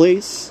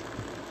workplace,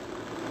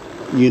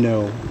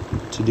 to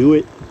do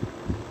it,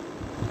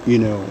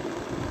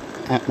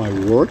 at my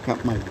work,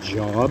 at my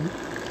job,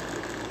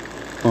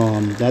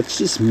 that's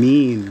just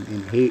mean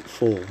and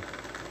hateful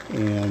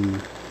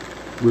and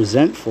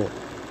resentful.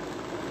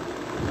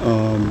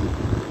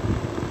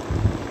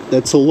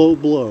 That's a low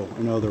blow,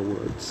 in other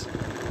words.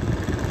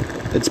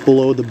 It's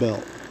below the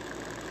belt.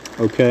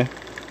 Okay?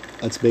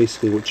 That's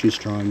basically what she's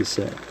trying to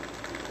say.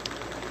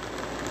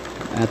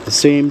 At the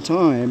same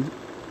time,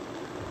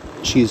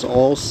 she's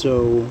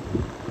also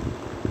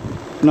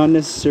not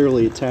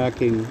necessarily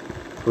attacking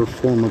her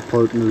former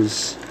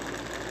partner's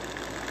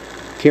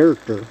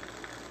character.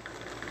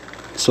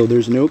 So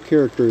there's no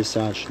character there's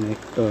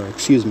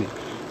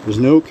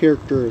no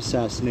character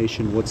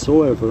assassination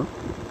whatsoever.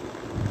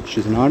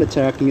 She's not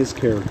attacking his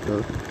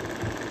character.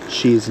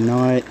 She's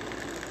not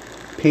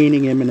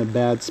painting him in a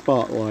bad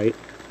spotlight.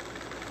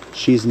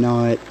 She's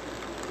not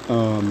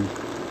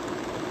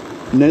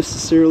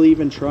necessarily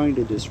even trying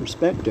to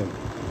disrespect him.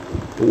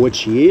 But what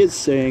she is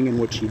saying, and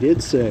what she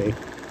did say,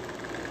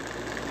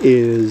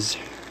 is,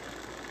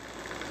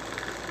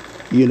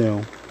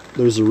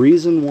 there's a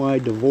reason why I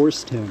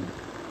divorced him.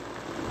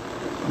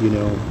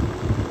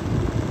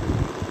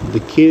 The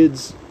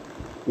kids,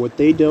 what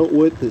they dealt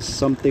with is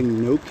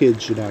something no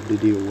kid should have to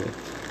deal with.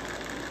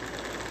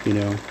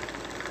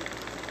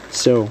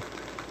 So,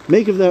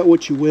 make of that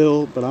what you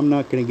will, but I'm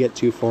not going to get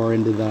too far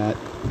into that.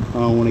 I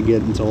don't want to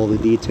get into all the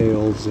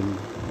details, and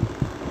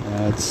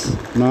it's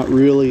not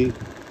really,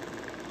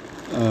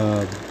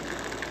 I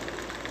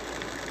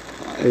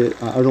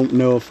don't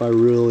know if I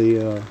really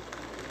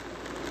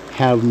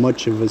have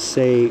much of a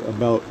say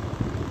about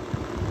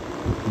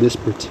this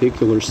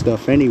particular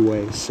stuff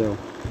anyway, so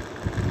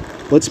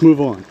let's move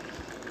on.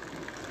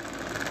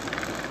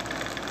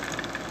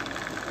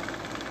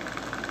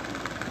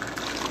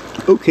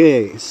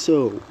 Okay,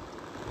 so,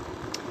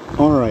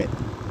 alright,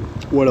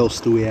 what else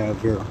do we have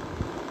here?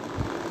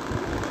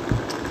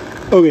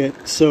 Okay,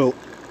 so,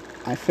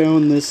 I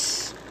found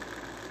this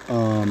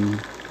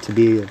to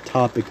be a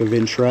topic of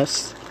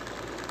interest.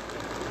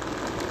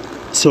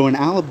 So in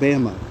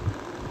Alabama,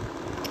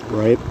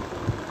 right,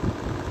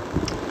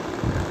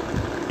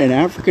 an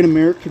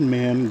African-American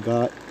man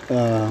got,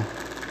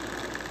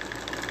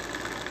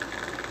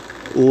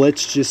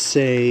 let's just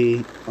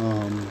say,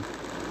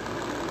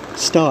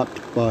 stopped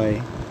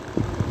by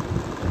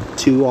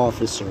two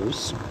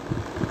officers,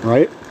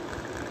 right,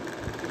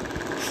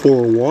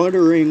 for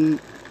watering,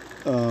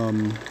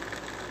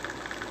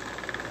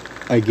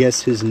 I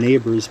guess his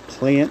neighbor's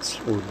plants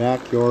or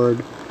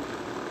backyard,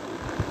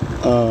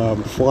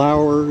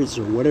 flowers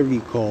or whatever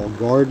you call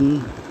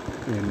garden,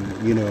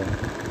 and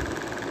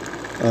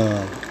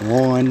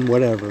lawn,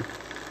 whatever.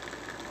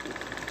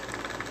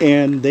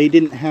 And they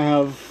didn't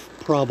have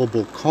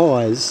probable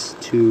cause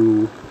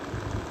to,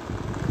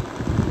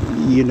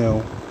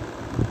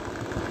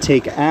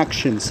 take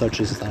action such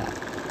as that.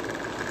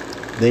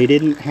 They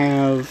didn't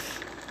have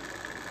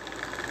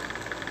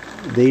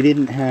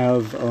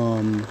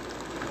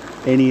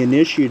any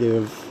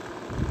initiative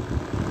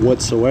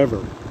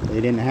whatsoever.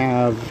 They didn't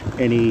have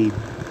any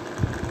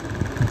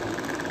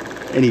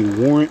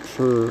warrant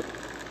for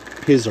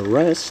his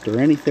arrest or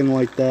anything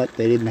like that.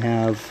 They didn't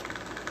have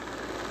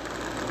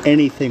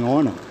anything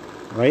on him,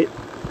 right?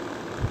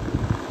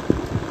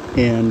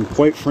 And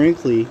quite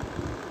frankly,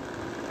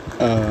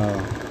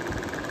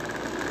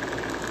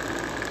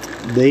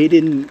 they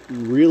didn't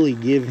really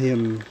give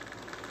him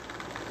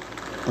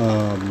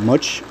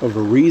much of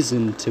a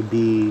reason to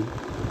be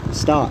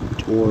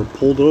stopped or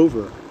pulled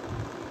over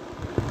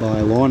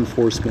by law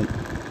enforcement,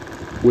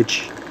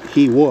 which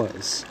he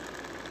was.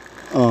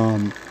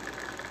 And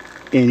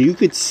you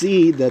could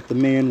see that the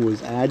man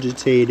was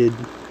agitated,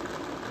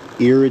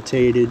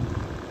 irritated,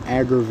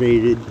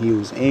 aggravated. He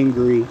was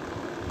angry.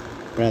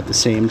 But at the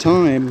same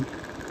time,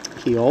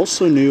 he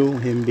also knew,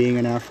 him being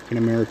an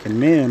African-American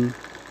man,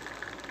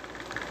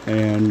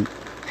 and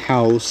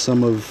how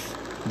some of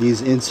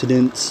these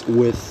incidents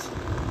with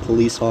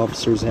police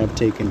officers have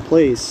taken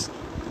place,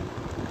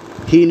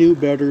 he knew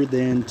better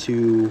than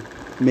to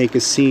make a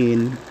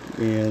scene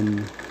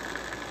and,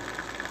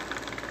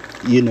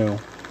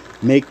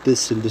 make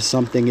this into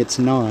something it's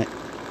not,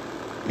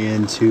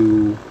 and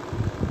to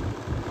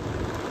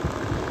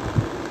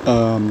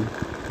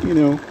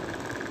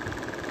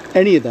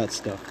any of that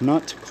stuff.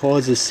 Not to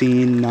cause a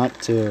scene, not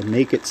to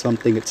make it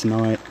something it's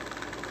not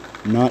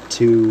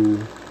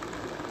to,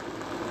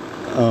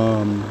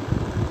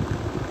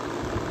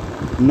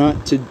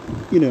 not to,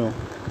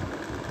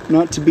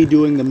 not to be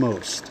doing the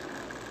most,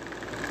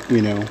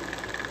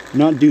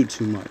 not do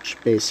too much,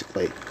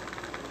 basically.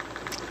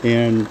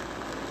 And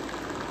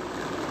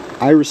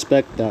I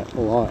respect that a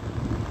lot.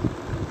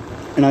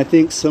 And I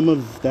think some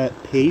of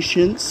that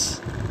patience,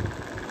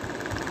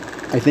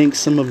 I think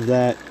some of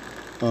that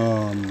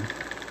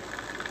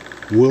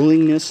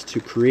willingness to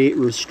create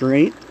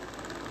restraint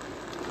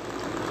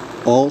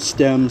all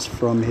stems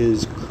from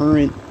his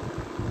current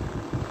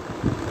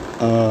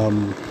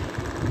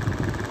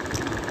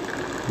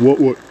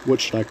what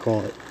should I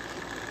call it?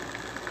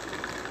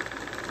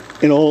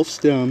 It all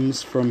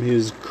stems from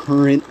his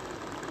current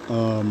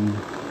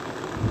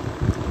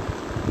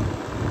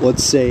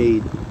let's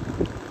say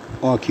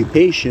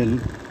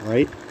occupation,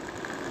 right?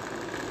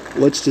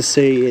 Let's just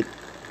say it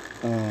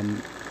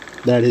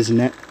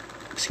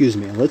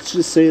let's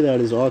just say that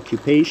his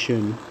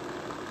occupation,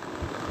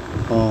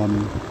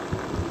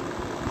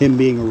 him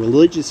being a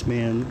religious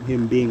man,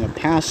 him being a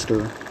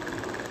pastor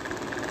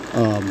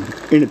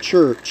in a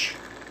church,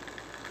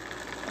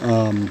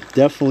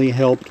 definitely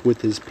helped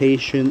with his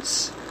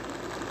patience,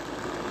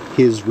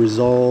 his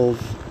resolve,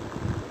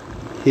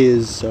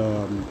 his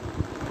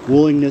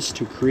willingness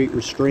to create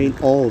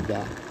restraint, all of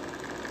that,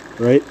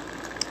 right?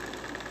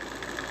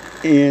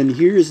 And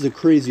here's the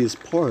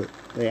craziest part.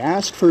 They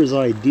asked for his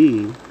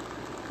ID,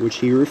 which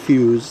he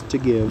refused to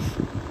give,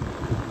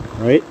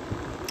 right?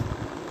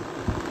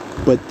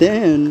 But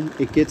then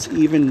it gets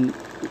even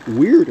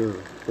weirder.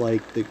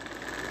 Like, the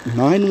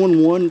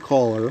 911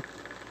 caller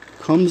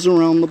comes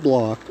around the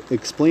block,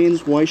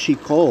 explains why she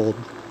called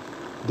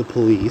the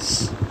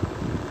police.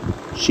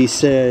 She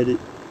said,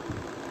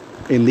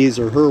 and these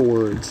are her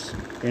words,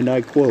 and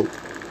I quote,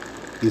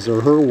 these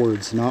are her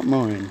words, not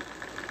mine.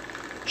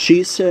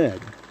 She said,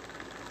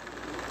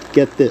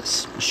 get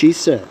this, she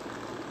said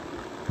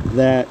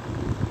that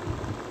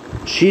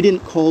she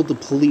didn't call the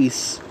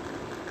police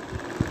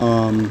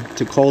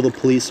to call the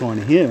police on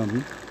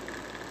him.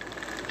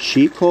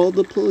 She called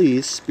the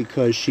police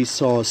because she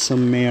saw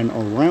some man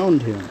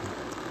around him.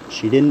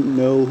 She didn't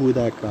know who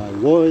that guy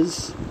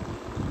was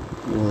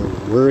or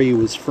where he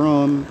was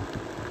from,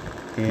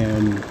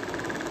 and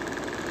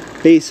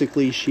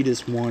basically she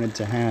just wanted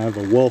to have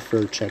a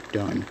welfare check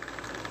done,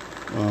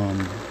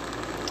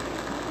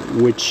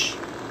 which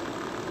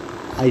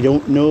I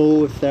don't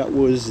know if that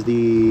was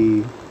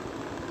the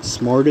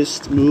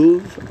smartest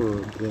move or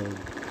the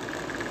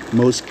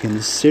most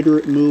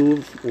considerate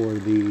move or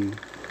the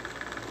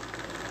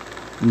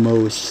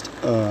most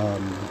I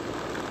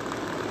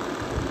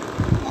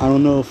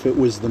don't know if it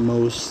was the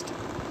most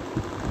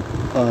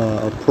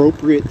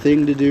appropriate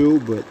thing to do,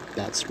 but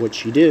that's what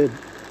she did.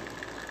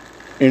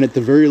 And at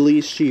the very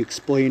least, she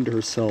explained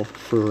herself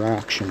for her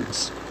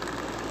actions.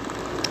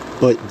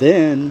 But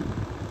then,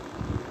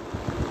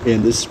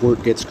 and this is where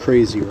it gets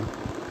crazier,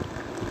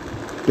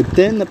 but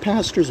then the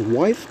pastor's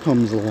wife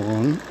comes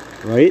along,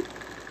 right?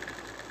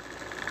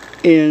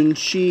 And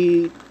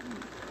she,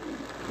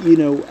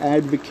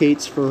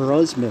 advocates for her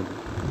husband.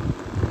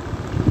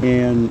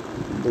 And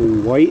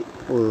the white,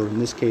 or in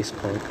this case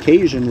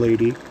Caucasian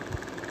lady,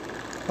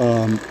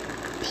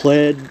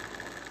 pled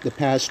the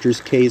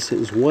pastor's case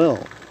as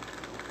well.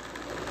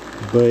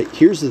 But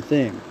here's the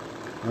thing,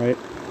 right?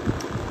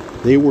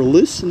 They were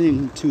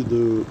listening to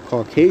the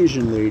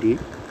Caucasian lady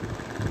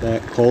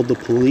that called the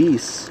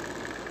police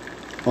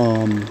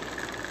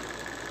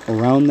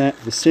around that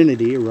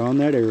vicinity, around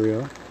that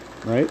area,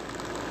 right?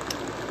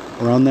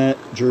 Around that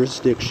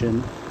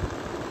jurisdiction.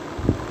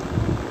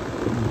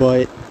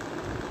 But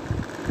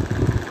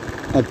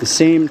at the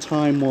same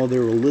time, while they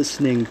were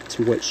listening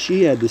to what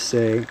she had to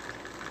say,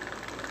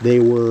 they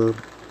were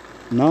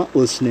not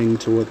listening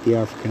to what the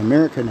African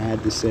American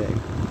had to say.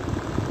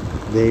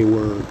 They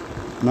were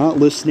not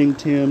listening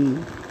to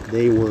him.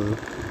 They were,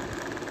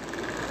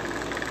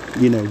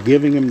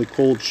 giving him the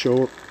cold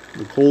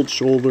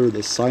shoulder,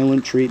 the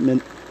silent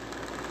treatment.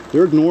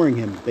 They're ignoring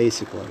him,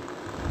 basically.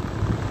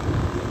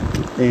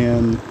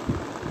 And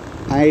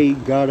I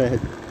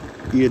gotta,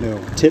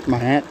 tip my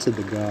hat to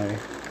the guy,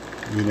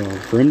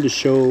 for him to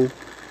show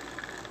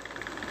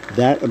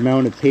that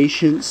amount of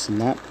patience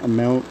and that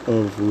amount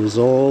of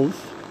resolve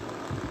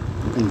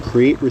and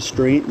create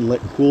restraint and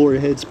let cooler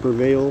heads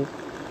prevail,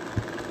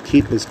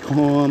 keep his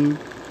calm,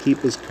 keep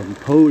his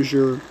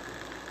composure.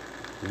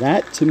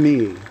 That, to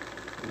me,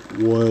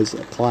 was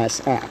a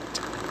class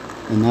act.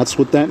 And that's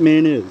what that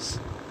man is.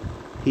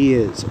 He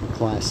is a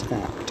class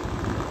act.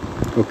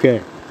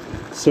 Okay,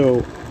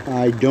 so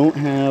I don't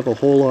have a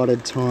whole lot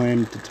of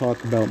time to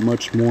talk about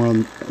much more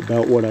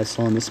about what I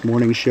saw in this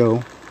morning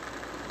show.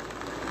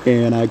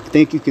 And I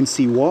think you can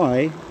see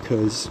why,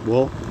 because,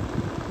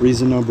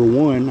 reason number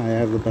one, I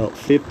have about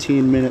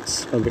 15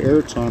 minutes of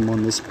airtime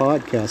on this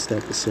podcast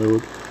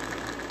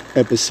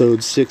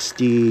episode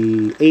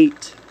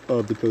 68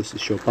 of the Coasty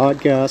Show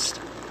podcast.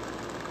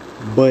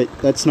 But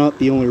that's not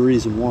the only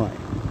reason why.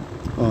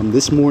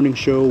 This morning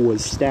show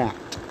was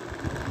stacked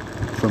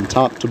from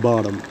top to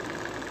bottom.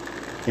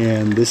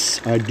 And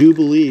this, I do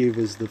believe,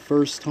 is the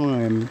first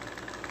time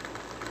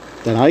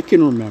that I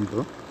can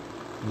remember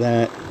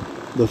that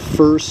the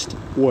first,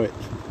 or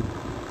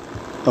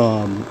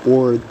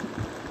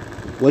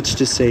let's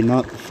just say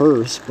not the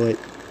first, but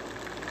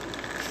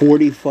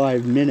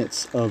 45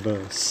 minutes of a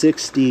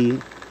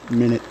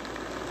 60-minute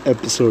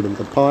episode of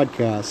the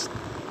podcast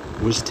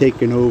was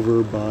taken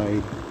over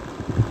by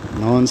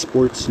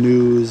non-sports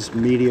news,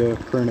 media,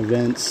 current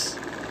events,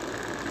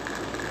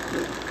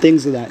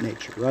 things of that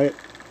nature, right?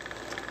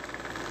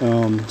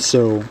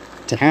 So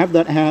to have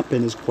that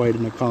happen is quite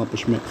an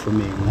accomplishment for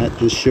me, and that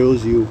just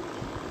shows you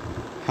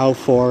how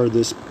far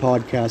this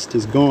podcast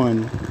has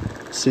gone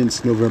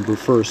since November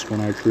 1st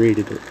when I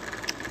created it.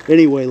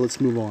 Anyway, let's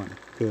move on,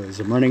 because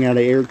I'm running out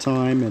of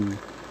airtime and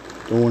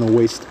don't want to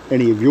waste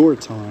any of your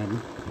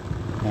time,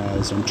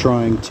 as I'm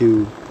trying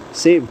to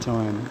save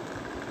time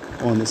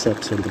on this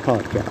episode of the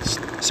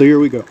podcast. So here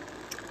we go.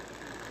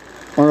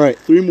 Alright,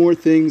 3 more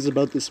things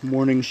about this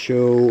morning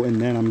show,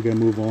 and then I'm going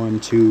to move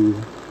on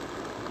to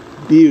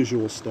the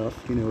usual stuff,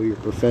 your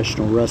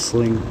professional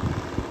wrestling,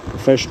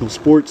 professional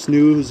sports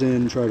news,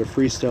 and try to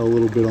freestyle a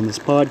little bit on this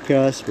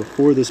podcast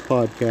before this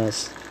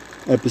podcast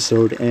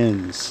episode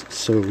ends.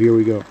 So here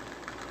we go.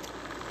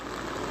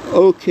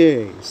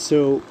 Okay,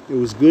 so it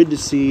was good to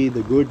see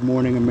the Good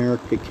Morning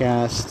America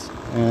cast,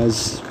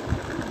 as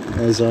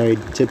I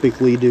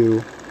typically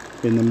do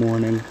in the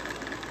morning.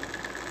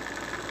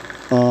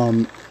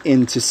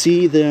 And to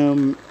see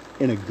them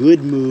in a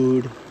good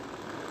mood,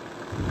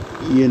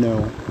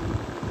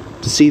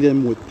 to see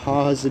them with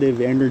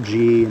positive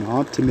energy and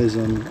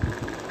optimism,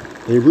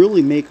 they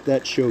really make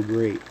that show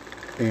great.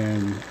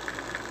 And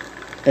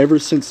ever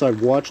since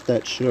I've watched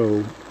that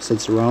show,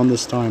 since around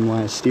this time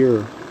last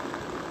year,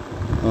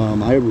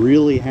 I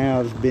really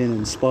have been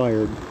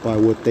inspired by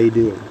what they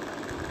do.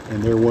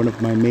 And they're one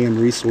of my main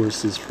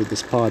resources for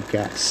this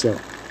podcast. So,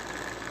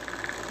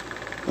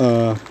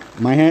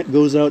 my hat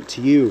goes out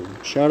to you.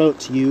 Shout out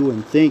to you,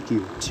 and thank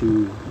you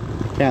to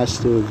the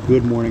cast of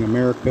Good Morning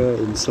America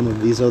and some of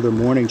these other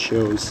morning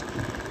shows.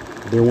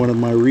 They're one of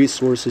my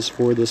resources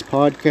for this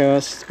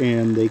podcast,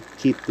 and they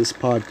keep this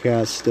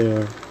podcast,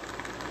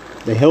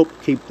 they help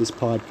keep this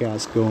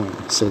podcast going.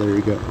 So there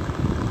you go.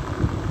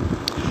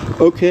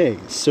 Okay,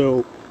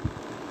 so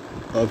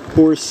of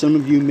course some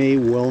of you may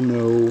well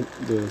know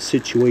the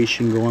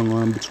situation going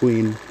on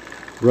between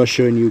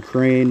Russia and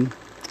Ukraine.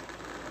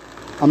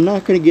 I'm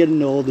not going to get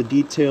into all the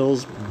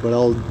details, but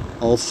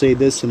I'll say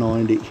this and I'll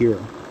end it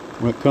here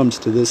when it comes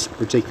to this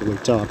particular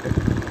topic.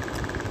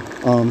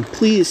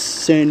 Please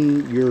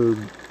send your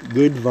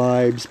good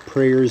vibes,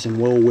 prayers, and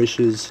well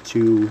wishes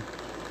to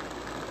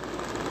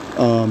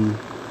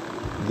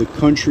the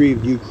country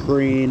of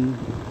Ukraine,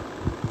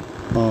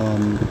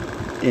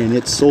 and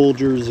its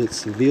soldiers, its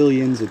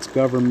civilians, its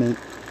government.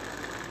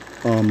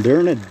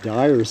 They're in a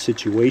dire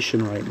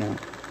situation right now.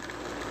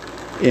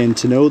 And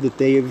to know that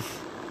they've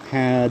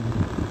had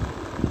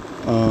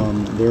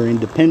their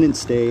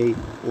Independence Day,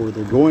 or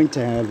they're going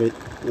to have it,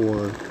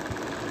 or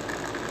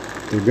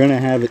they're going to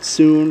have it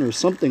soon, or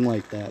something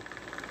like that.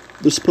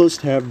 They're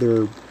supposed to have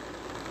their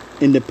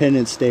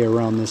Independence Day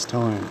around this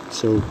time.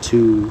 So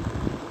to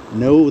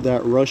know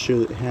that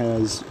Russia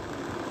has,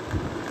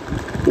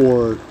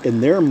 or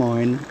in their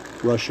mind,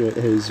 Russia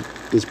is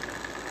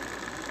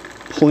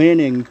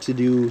planning to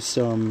do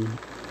some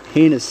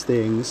heinous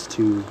things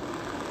to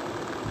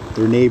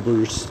their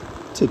neighbors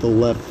to the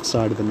left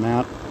side of the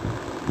map.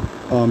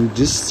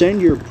 Just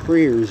send your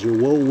prayers, your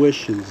well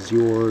wishes,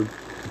 your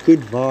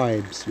good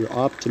vibes, your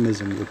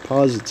optimism, your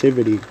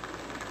positivity,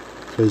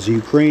 because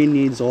Ukraine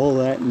needs all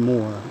that and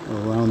more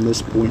around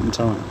this point in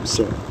time.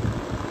 So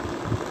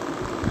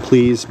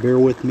please bear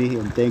with me,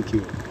 and thank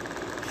you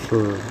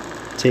for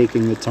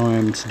taking the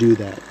time to do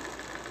that.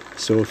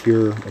 So if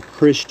you're a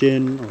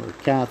Christian or a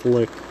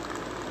Catholic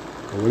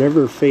or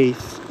whatever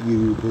faith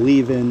you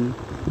believe in,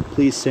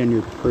 please send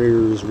your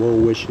prayers, well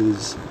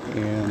wishes,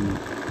 and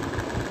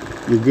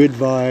your good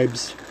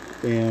vibes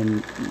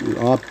and your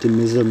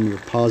optimism, your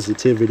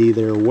positivity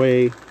their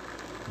way.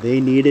 They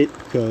need it,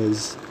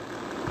 because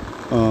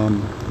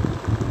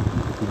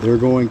they're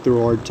going through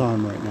a hard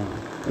time right now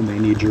and they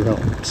need your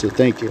help. So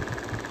thank you.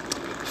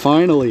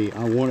 Finally,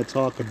 I want to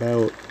talk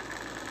about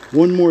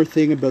one more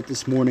thing about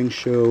this morning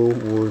show,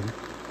 or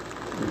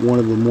one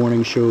of the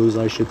morning shows,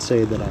 I should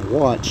say, that I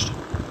watched.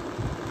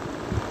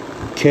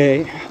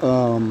 Okay,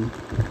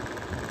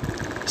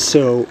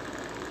 so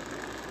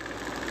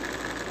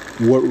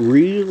what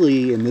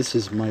really, and this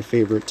is my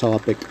favorite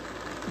topic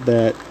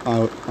that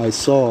I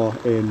saw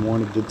and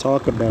wanted to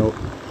talk about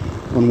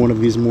on one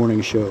of these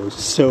morning shows.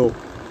 So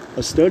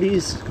a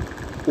survey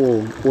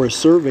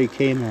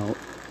came out,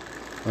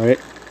 right,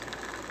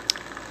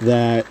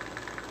 that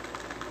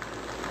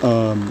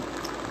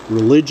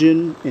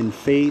religion and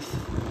faith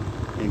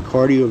and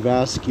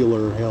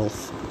cardiovascular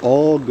health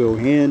all go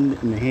hand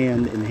in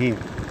hand.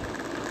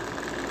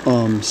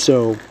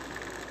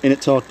 And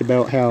it talked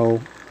about how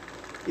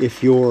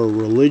if you're a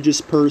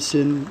religious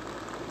person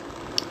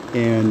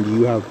and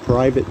you have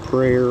private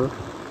prayer,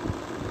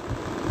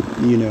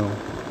 you know,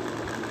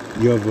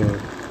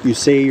 you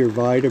say your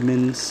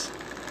vitamins,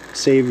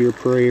 save your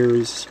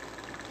prayers.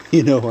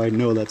 You know, I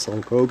know that's a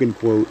Hulk Hogan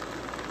quote,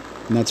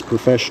 and that's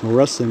professional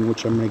wrestling,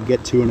 which I'm going to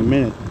get to in a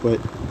minute, but,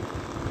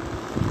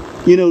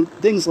 you know,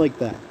 things like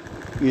that.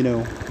 You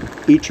know,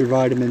 eat your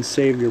vitamins,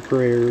 save your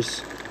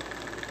prayers,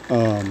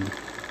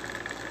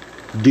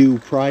 do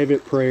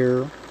private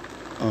prayer,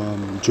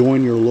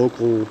 join your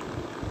local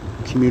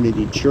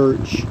community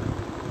church,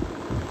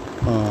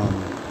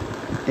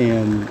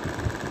 and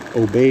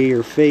obey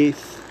your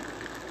faith,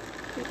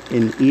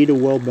 and eat a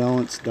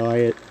well-balanced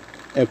diet,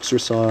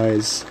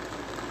 exercise,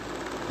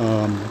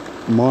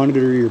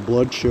 monitor your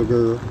blood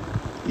sugar,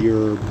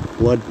 your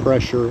blood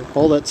pressure,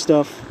 all that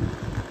stuff.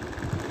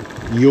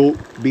 You'll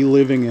be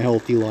living a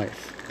healthy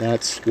life.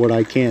 That's what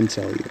I can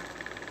tell you.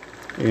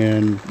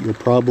 And you'll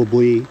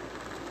probably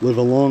live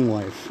a long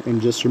life.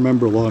 And just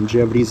remember,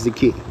 longevity is the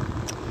key.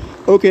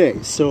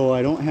 Okay, so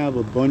I don't have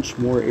a bunch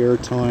more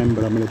airtime,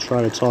 but I'm going to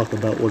try to talk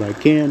about what I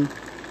can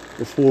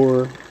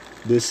before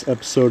this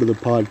episode of the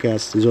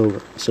podcast is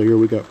over. So here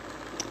we go.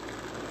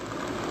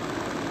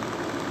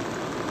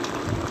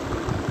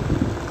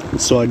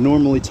 So I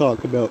normally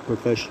talk about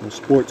professional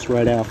sports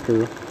right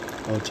after.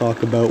 I'll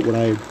talk about what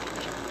I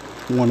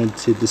wanted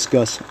to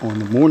discuss on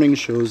the morning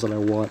shows that I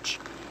watch.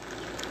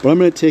 But I'm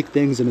going to take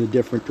things in a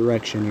different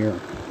direction here.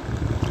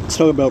 Let's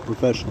talk about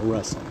professional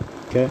wrestling,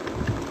 okay?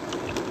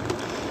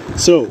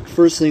 So,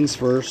 first things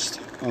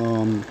first,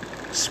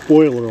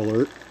 spoiler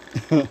alert,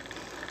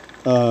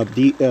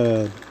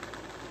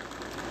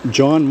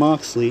 Jon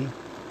Moxley,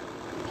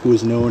 who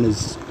is known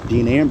as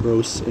Dean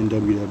Ambrose in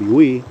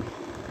WWE,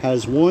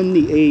 has won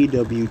the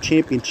AEW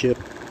Championship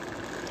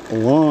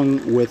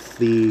along with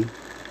the,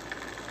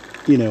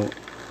 you know,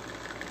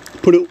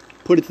 put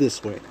it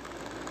this way.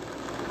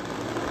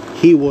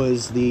 He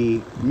was the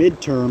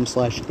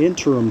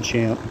midterm/interim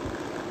champ,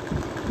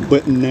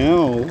 but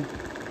now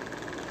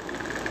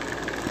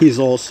he's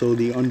also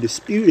the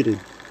undisputed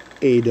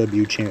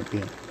AEW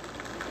champion.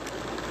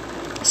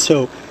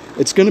 So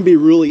it's going to be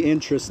really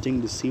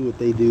interesting to see what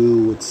they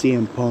do with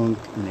CM Punk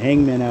and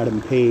Hangman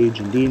Adam Page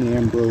and Dean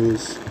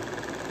Ambrose,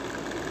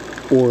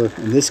 or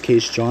in this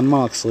case, Jon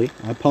Moxley.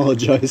 I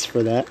apologize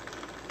for that.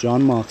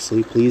 Jon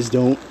Moxley, please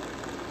don't,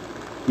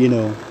 you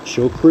know,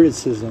 show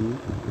criticism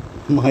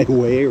my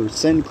way or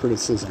send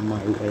criticism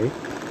my way.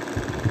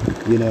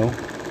 You know,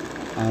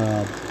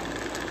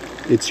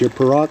 it's your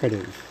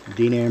prerogative.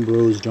 Dean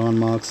Ambrose, Jon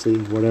Moxley,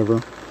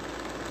 whatever.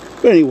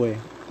 But anyway,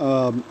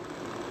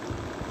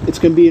 it's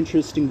going to be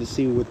interesting to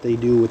see what they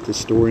do with the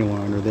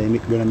storyline. Are they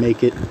going to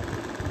make it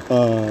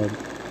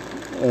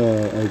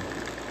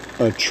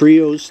a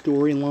trio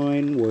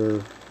storyline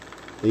where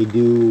they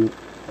do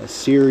a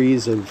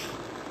series of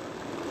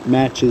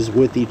matches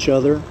with each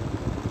other,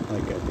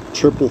 like a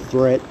triple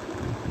threat,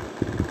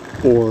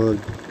 or,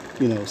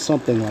 you know,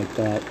 something like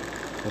that,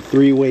 a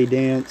three-way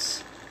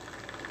dance,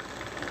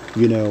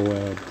 you know,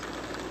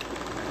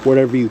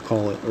 whatever you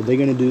call it. Are they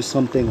going to do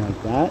something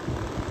like that?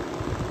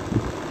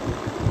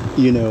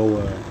 You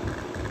know,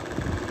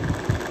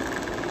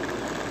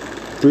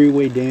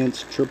 three-way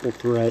dance, triple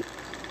threat.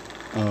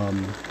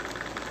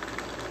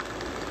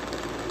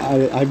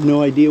 I have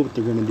no idea what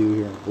they're going to do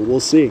here, but we'll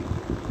see.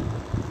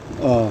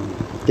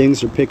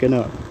 Things are picking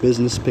up.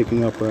 Business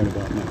picking up right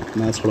about now,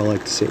 and that's what I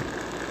like to see.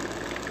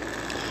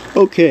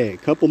 Okay, a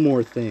couple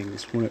more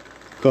things when it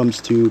comes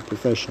to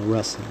professional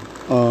wrestling.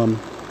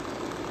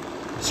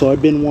 So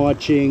I've been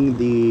watching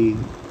the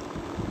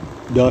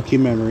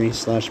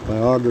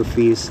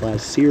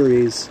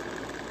documentary/biography/series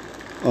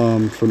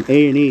from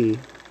A&E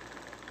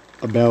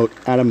about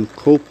Adam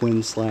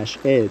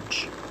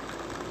Copeland/Edge.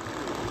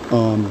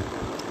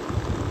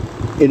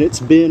 And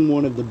it's been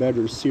one of the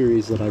better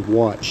series that I've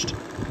watched.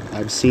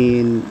 I've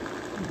seen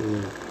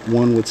the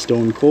one with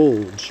Stone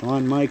Cold,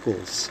 Shawn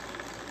Michaels,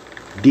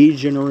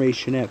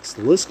 D-Generation X.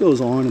 The list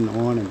goes on and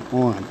on and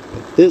on.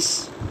 But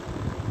this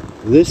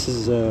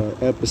is an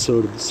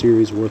episode of the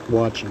series worth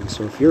watching.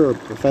 So if you're a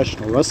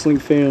professional wrestling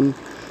fan,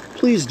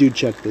 please do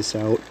check this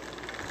out.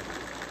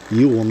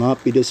 You will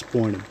not be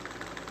disappointed.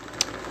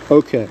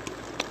 Okay,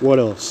 what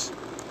else?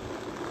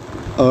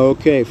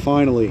 Okay,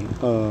 finally,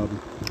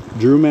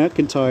 Drew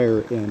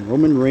McIntyre and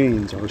Roman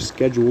Reigns are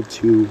scheduled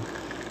to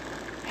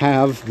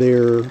have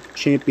their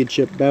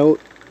championship bout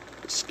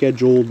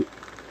scheduled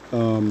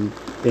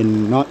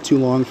in not too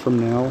long from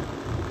now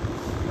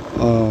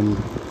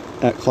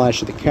at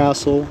Clash at the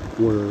Castle,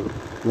 where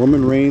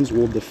Roman Reigns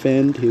will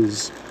defend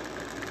his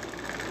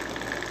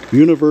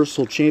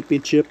Universal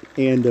Championship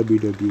and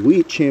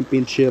WWE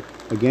Championship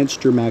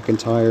against Drew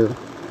McIntyre,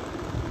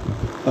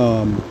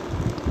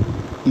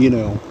 you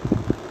know,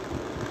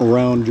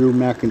 around Drew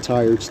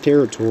McIntyre's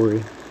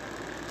territory.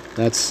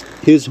 That's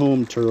his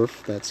home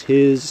turf. That's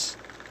his,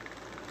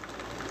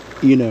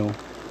 you know,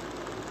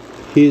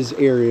 his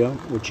area,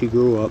 which he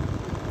grew up.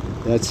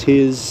 That's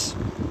his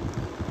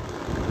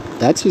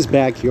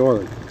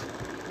backyard.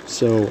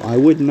 So I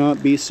would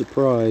not be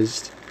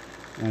surprised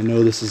I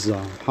know this is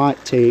a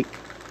hot take.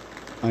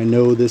 I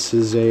know this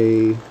is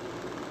a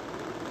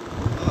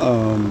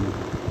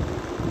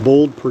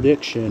bold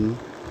prediction.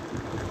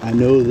 I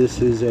know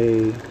this is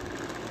a,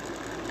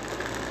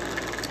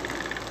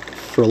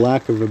 for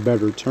lack of a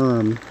better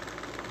term,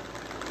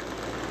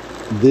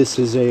 this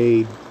is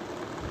a,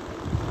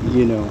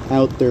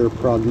 out there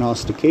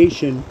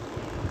prognostication.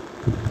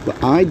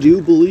 But I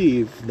do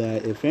believe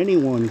that if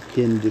anyone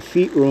can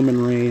defeat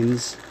Roman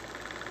Reigns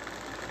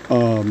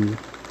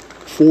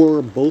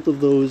for both of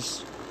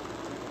those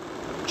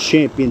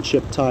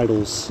championship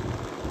titles,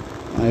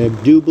 I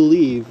do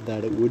believe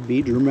that it would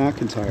be Drew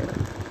McIntyre.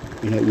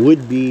 And it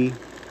would be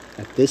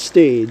at this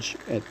stage,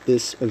 at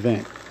this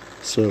event.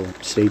 So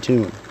stay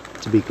tuned,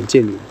 to be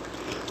continued.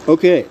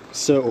 Okay,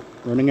 so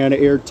running out of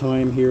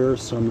airtime here,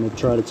 so I'm going to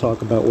try to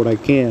talk about what I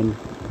can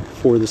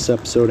before this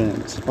episode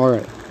ends.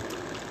 Alright,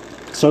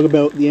 let's talk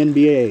about the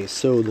NBA.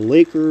 So the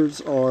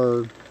Lakers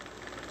are,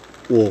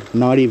 well,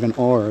 not even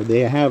are, they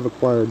have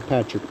acquired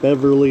Patrick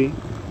Beverley,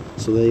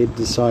 so they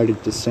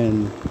decided to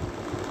send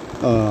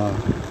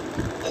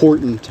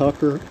Horton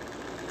Tucker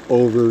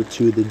over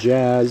to the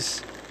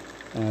Jazz,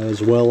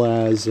 as well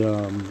as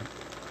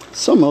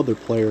some other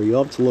player.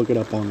 You'll have to look it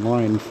up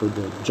online for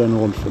the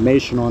general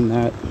information on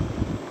that,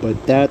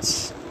 but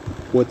that's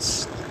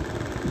what's,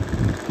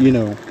 in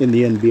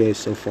the NBA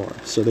so far.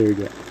 So there you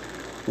go.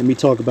 Let me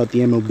talk about the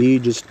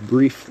MLB just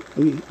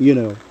briefly,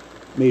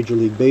 Major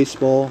League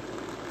Baseball.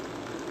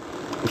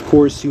 Of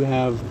course, you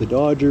have the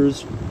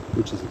Dodgers,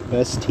 which is the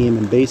best team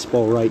in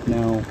baseball right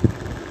now.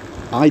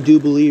 I do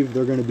believe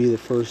they're going to be the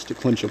first to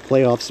clinch a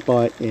playoff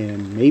spot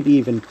and maybe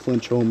even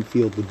clinch home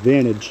field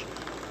advantage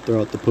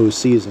throughout the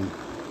postseason.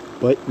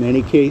 But in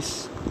any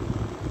case,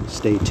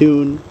 stay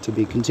tuned, to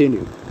be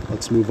continued.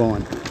 Let's move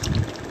on.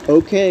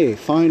 Okay,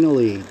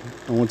 finally,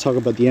 I want to talk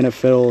about the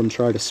NFL and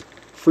try to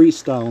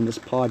freestyle on this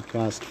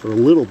podcast for a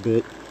little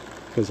bit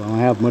because I don't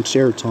have much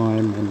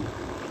airtime and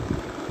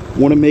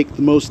want to make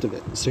the most of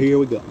it. So here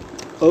we go.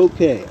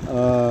 Okay,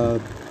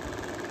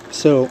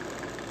 so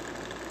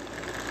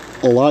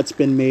a lot's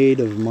been made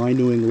of my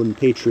New England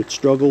Patriots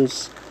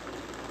struggles,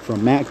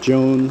 from Mac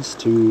Jones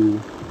to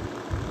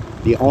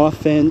the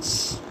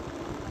offense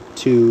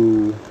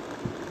to,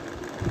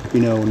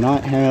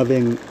 not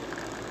having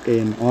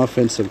an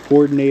offensive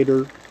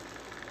coordinator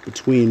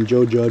between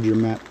Joe Judge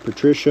and Matt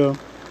Patricia.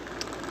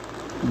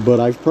 But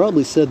I've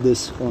probably said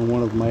this on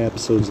one of my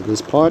episodes of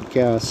this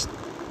podcast.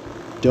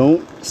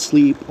 Don't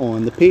sleep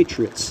on the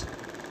Patriots.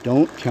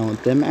 Don't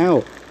count them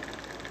out.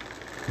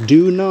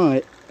 Do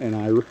not, and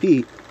I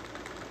repeat,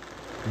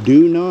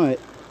 do not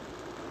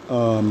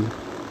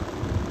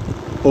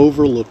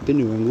overlook the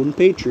New England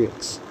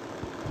Patriots.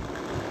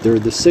 They're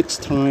the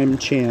 6-time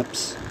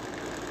champs,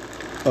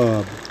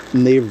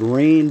 and they've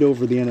reigned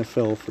over the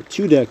NFL for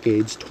 2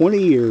 decades,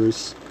 20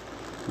 years.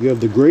 You have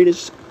the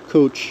greatest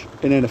coach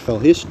in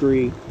NFL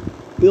history,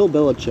 Bill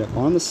Belichick,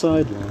 on the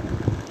sideline.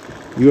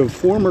 You have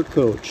former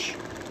coach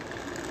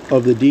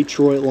of the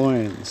Detroit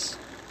Lions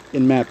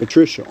in Matt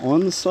Patricia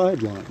on the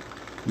sideline.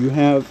 You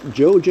have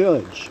Joe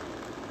Judge,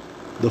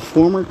 the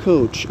former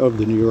coach of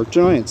the New York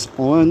Giants,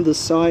 on the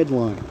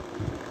sideline.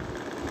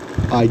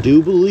 I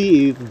do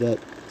believe that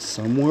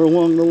somewhere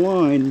along the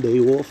line they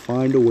will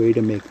find a way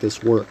to make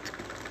this work.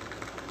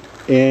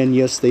 And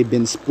yes, they've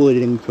been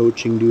splitting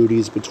coaching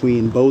duties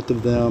between both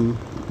of them.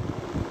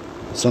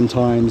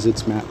 Sometimes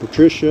it's Matt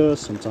Patricia,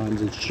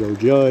 sometimes it's Joe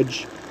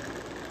Judge.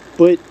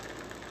 But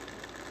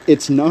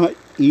it's not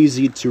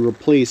easy to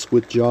replace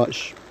what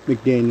Josh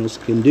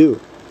McDaniels can do.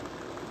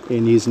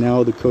 And he's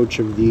now the coach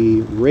of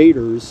the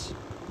Raiders.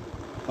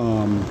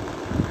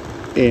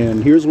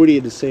 And here's what he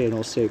had to say, and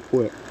I'll say it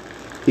quick.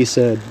 He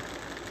said,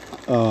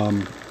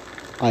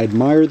 I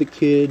admire the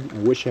kid. I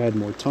wish I had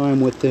more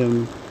time with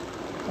him.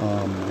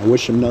 I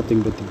wish him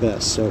nothing but the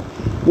best. So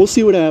we'll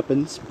see what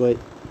happens, but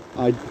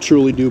I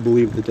truly do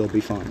believe that they'll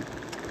be fine.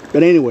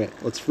 But anyway,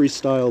 let's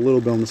freestyle a little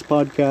bit on this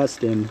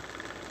podcast, and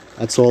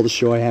that's all the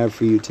show I have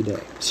for you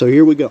today. So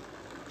here we go.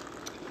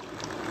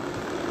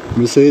 I'm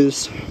going to say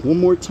this one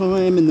more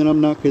time, and then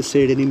I'm not going to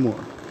say it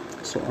anymore.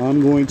 So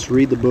I'm going to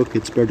read the book,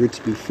 It's Better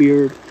to Be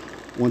Feared,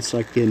 once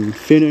I can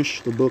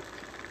finish the book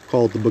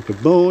called The Book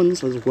of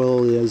Bones, as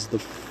well as the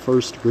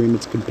First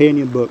Agreement's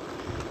companion book,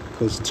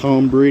 because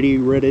Tom Brady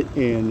read it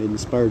and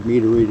inspired me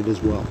to read it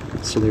as well.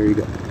 So there you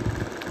go.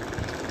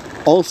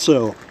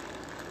 Also,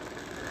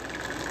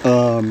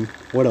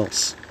 what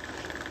else?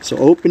 So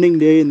opening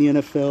day in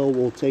the NFL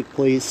will take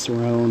place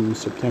around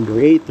September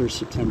 8th or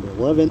September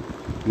 11th.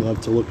 You'll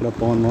have to look it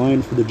up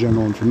online for the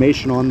general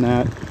information on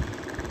that.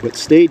 But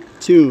stay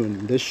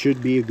tuned. This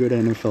should be a good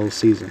NFL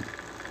season.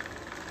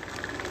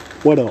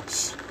 What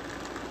else?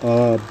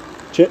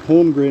 Chet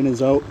Holmgren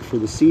is out for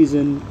the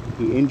season.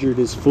 He injured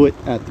his foot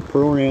at the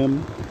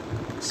Pro-Am.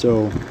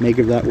 So make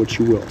of that what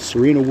you will.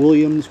 Serena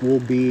Williams will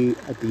be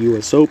at the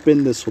U.S.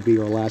 Open. This will be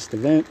our last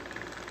event.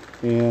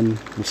 And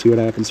we'll see what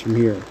happens from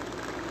here.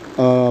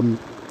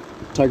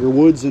 Tiger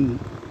Woods and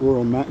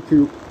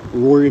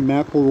Rory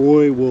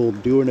McIlroy will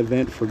do an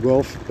event for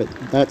golf. But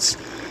that's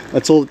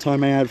all the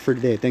time I had for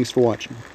today. Thanks for watching.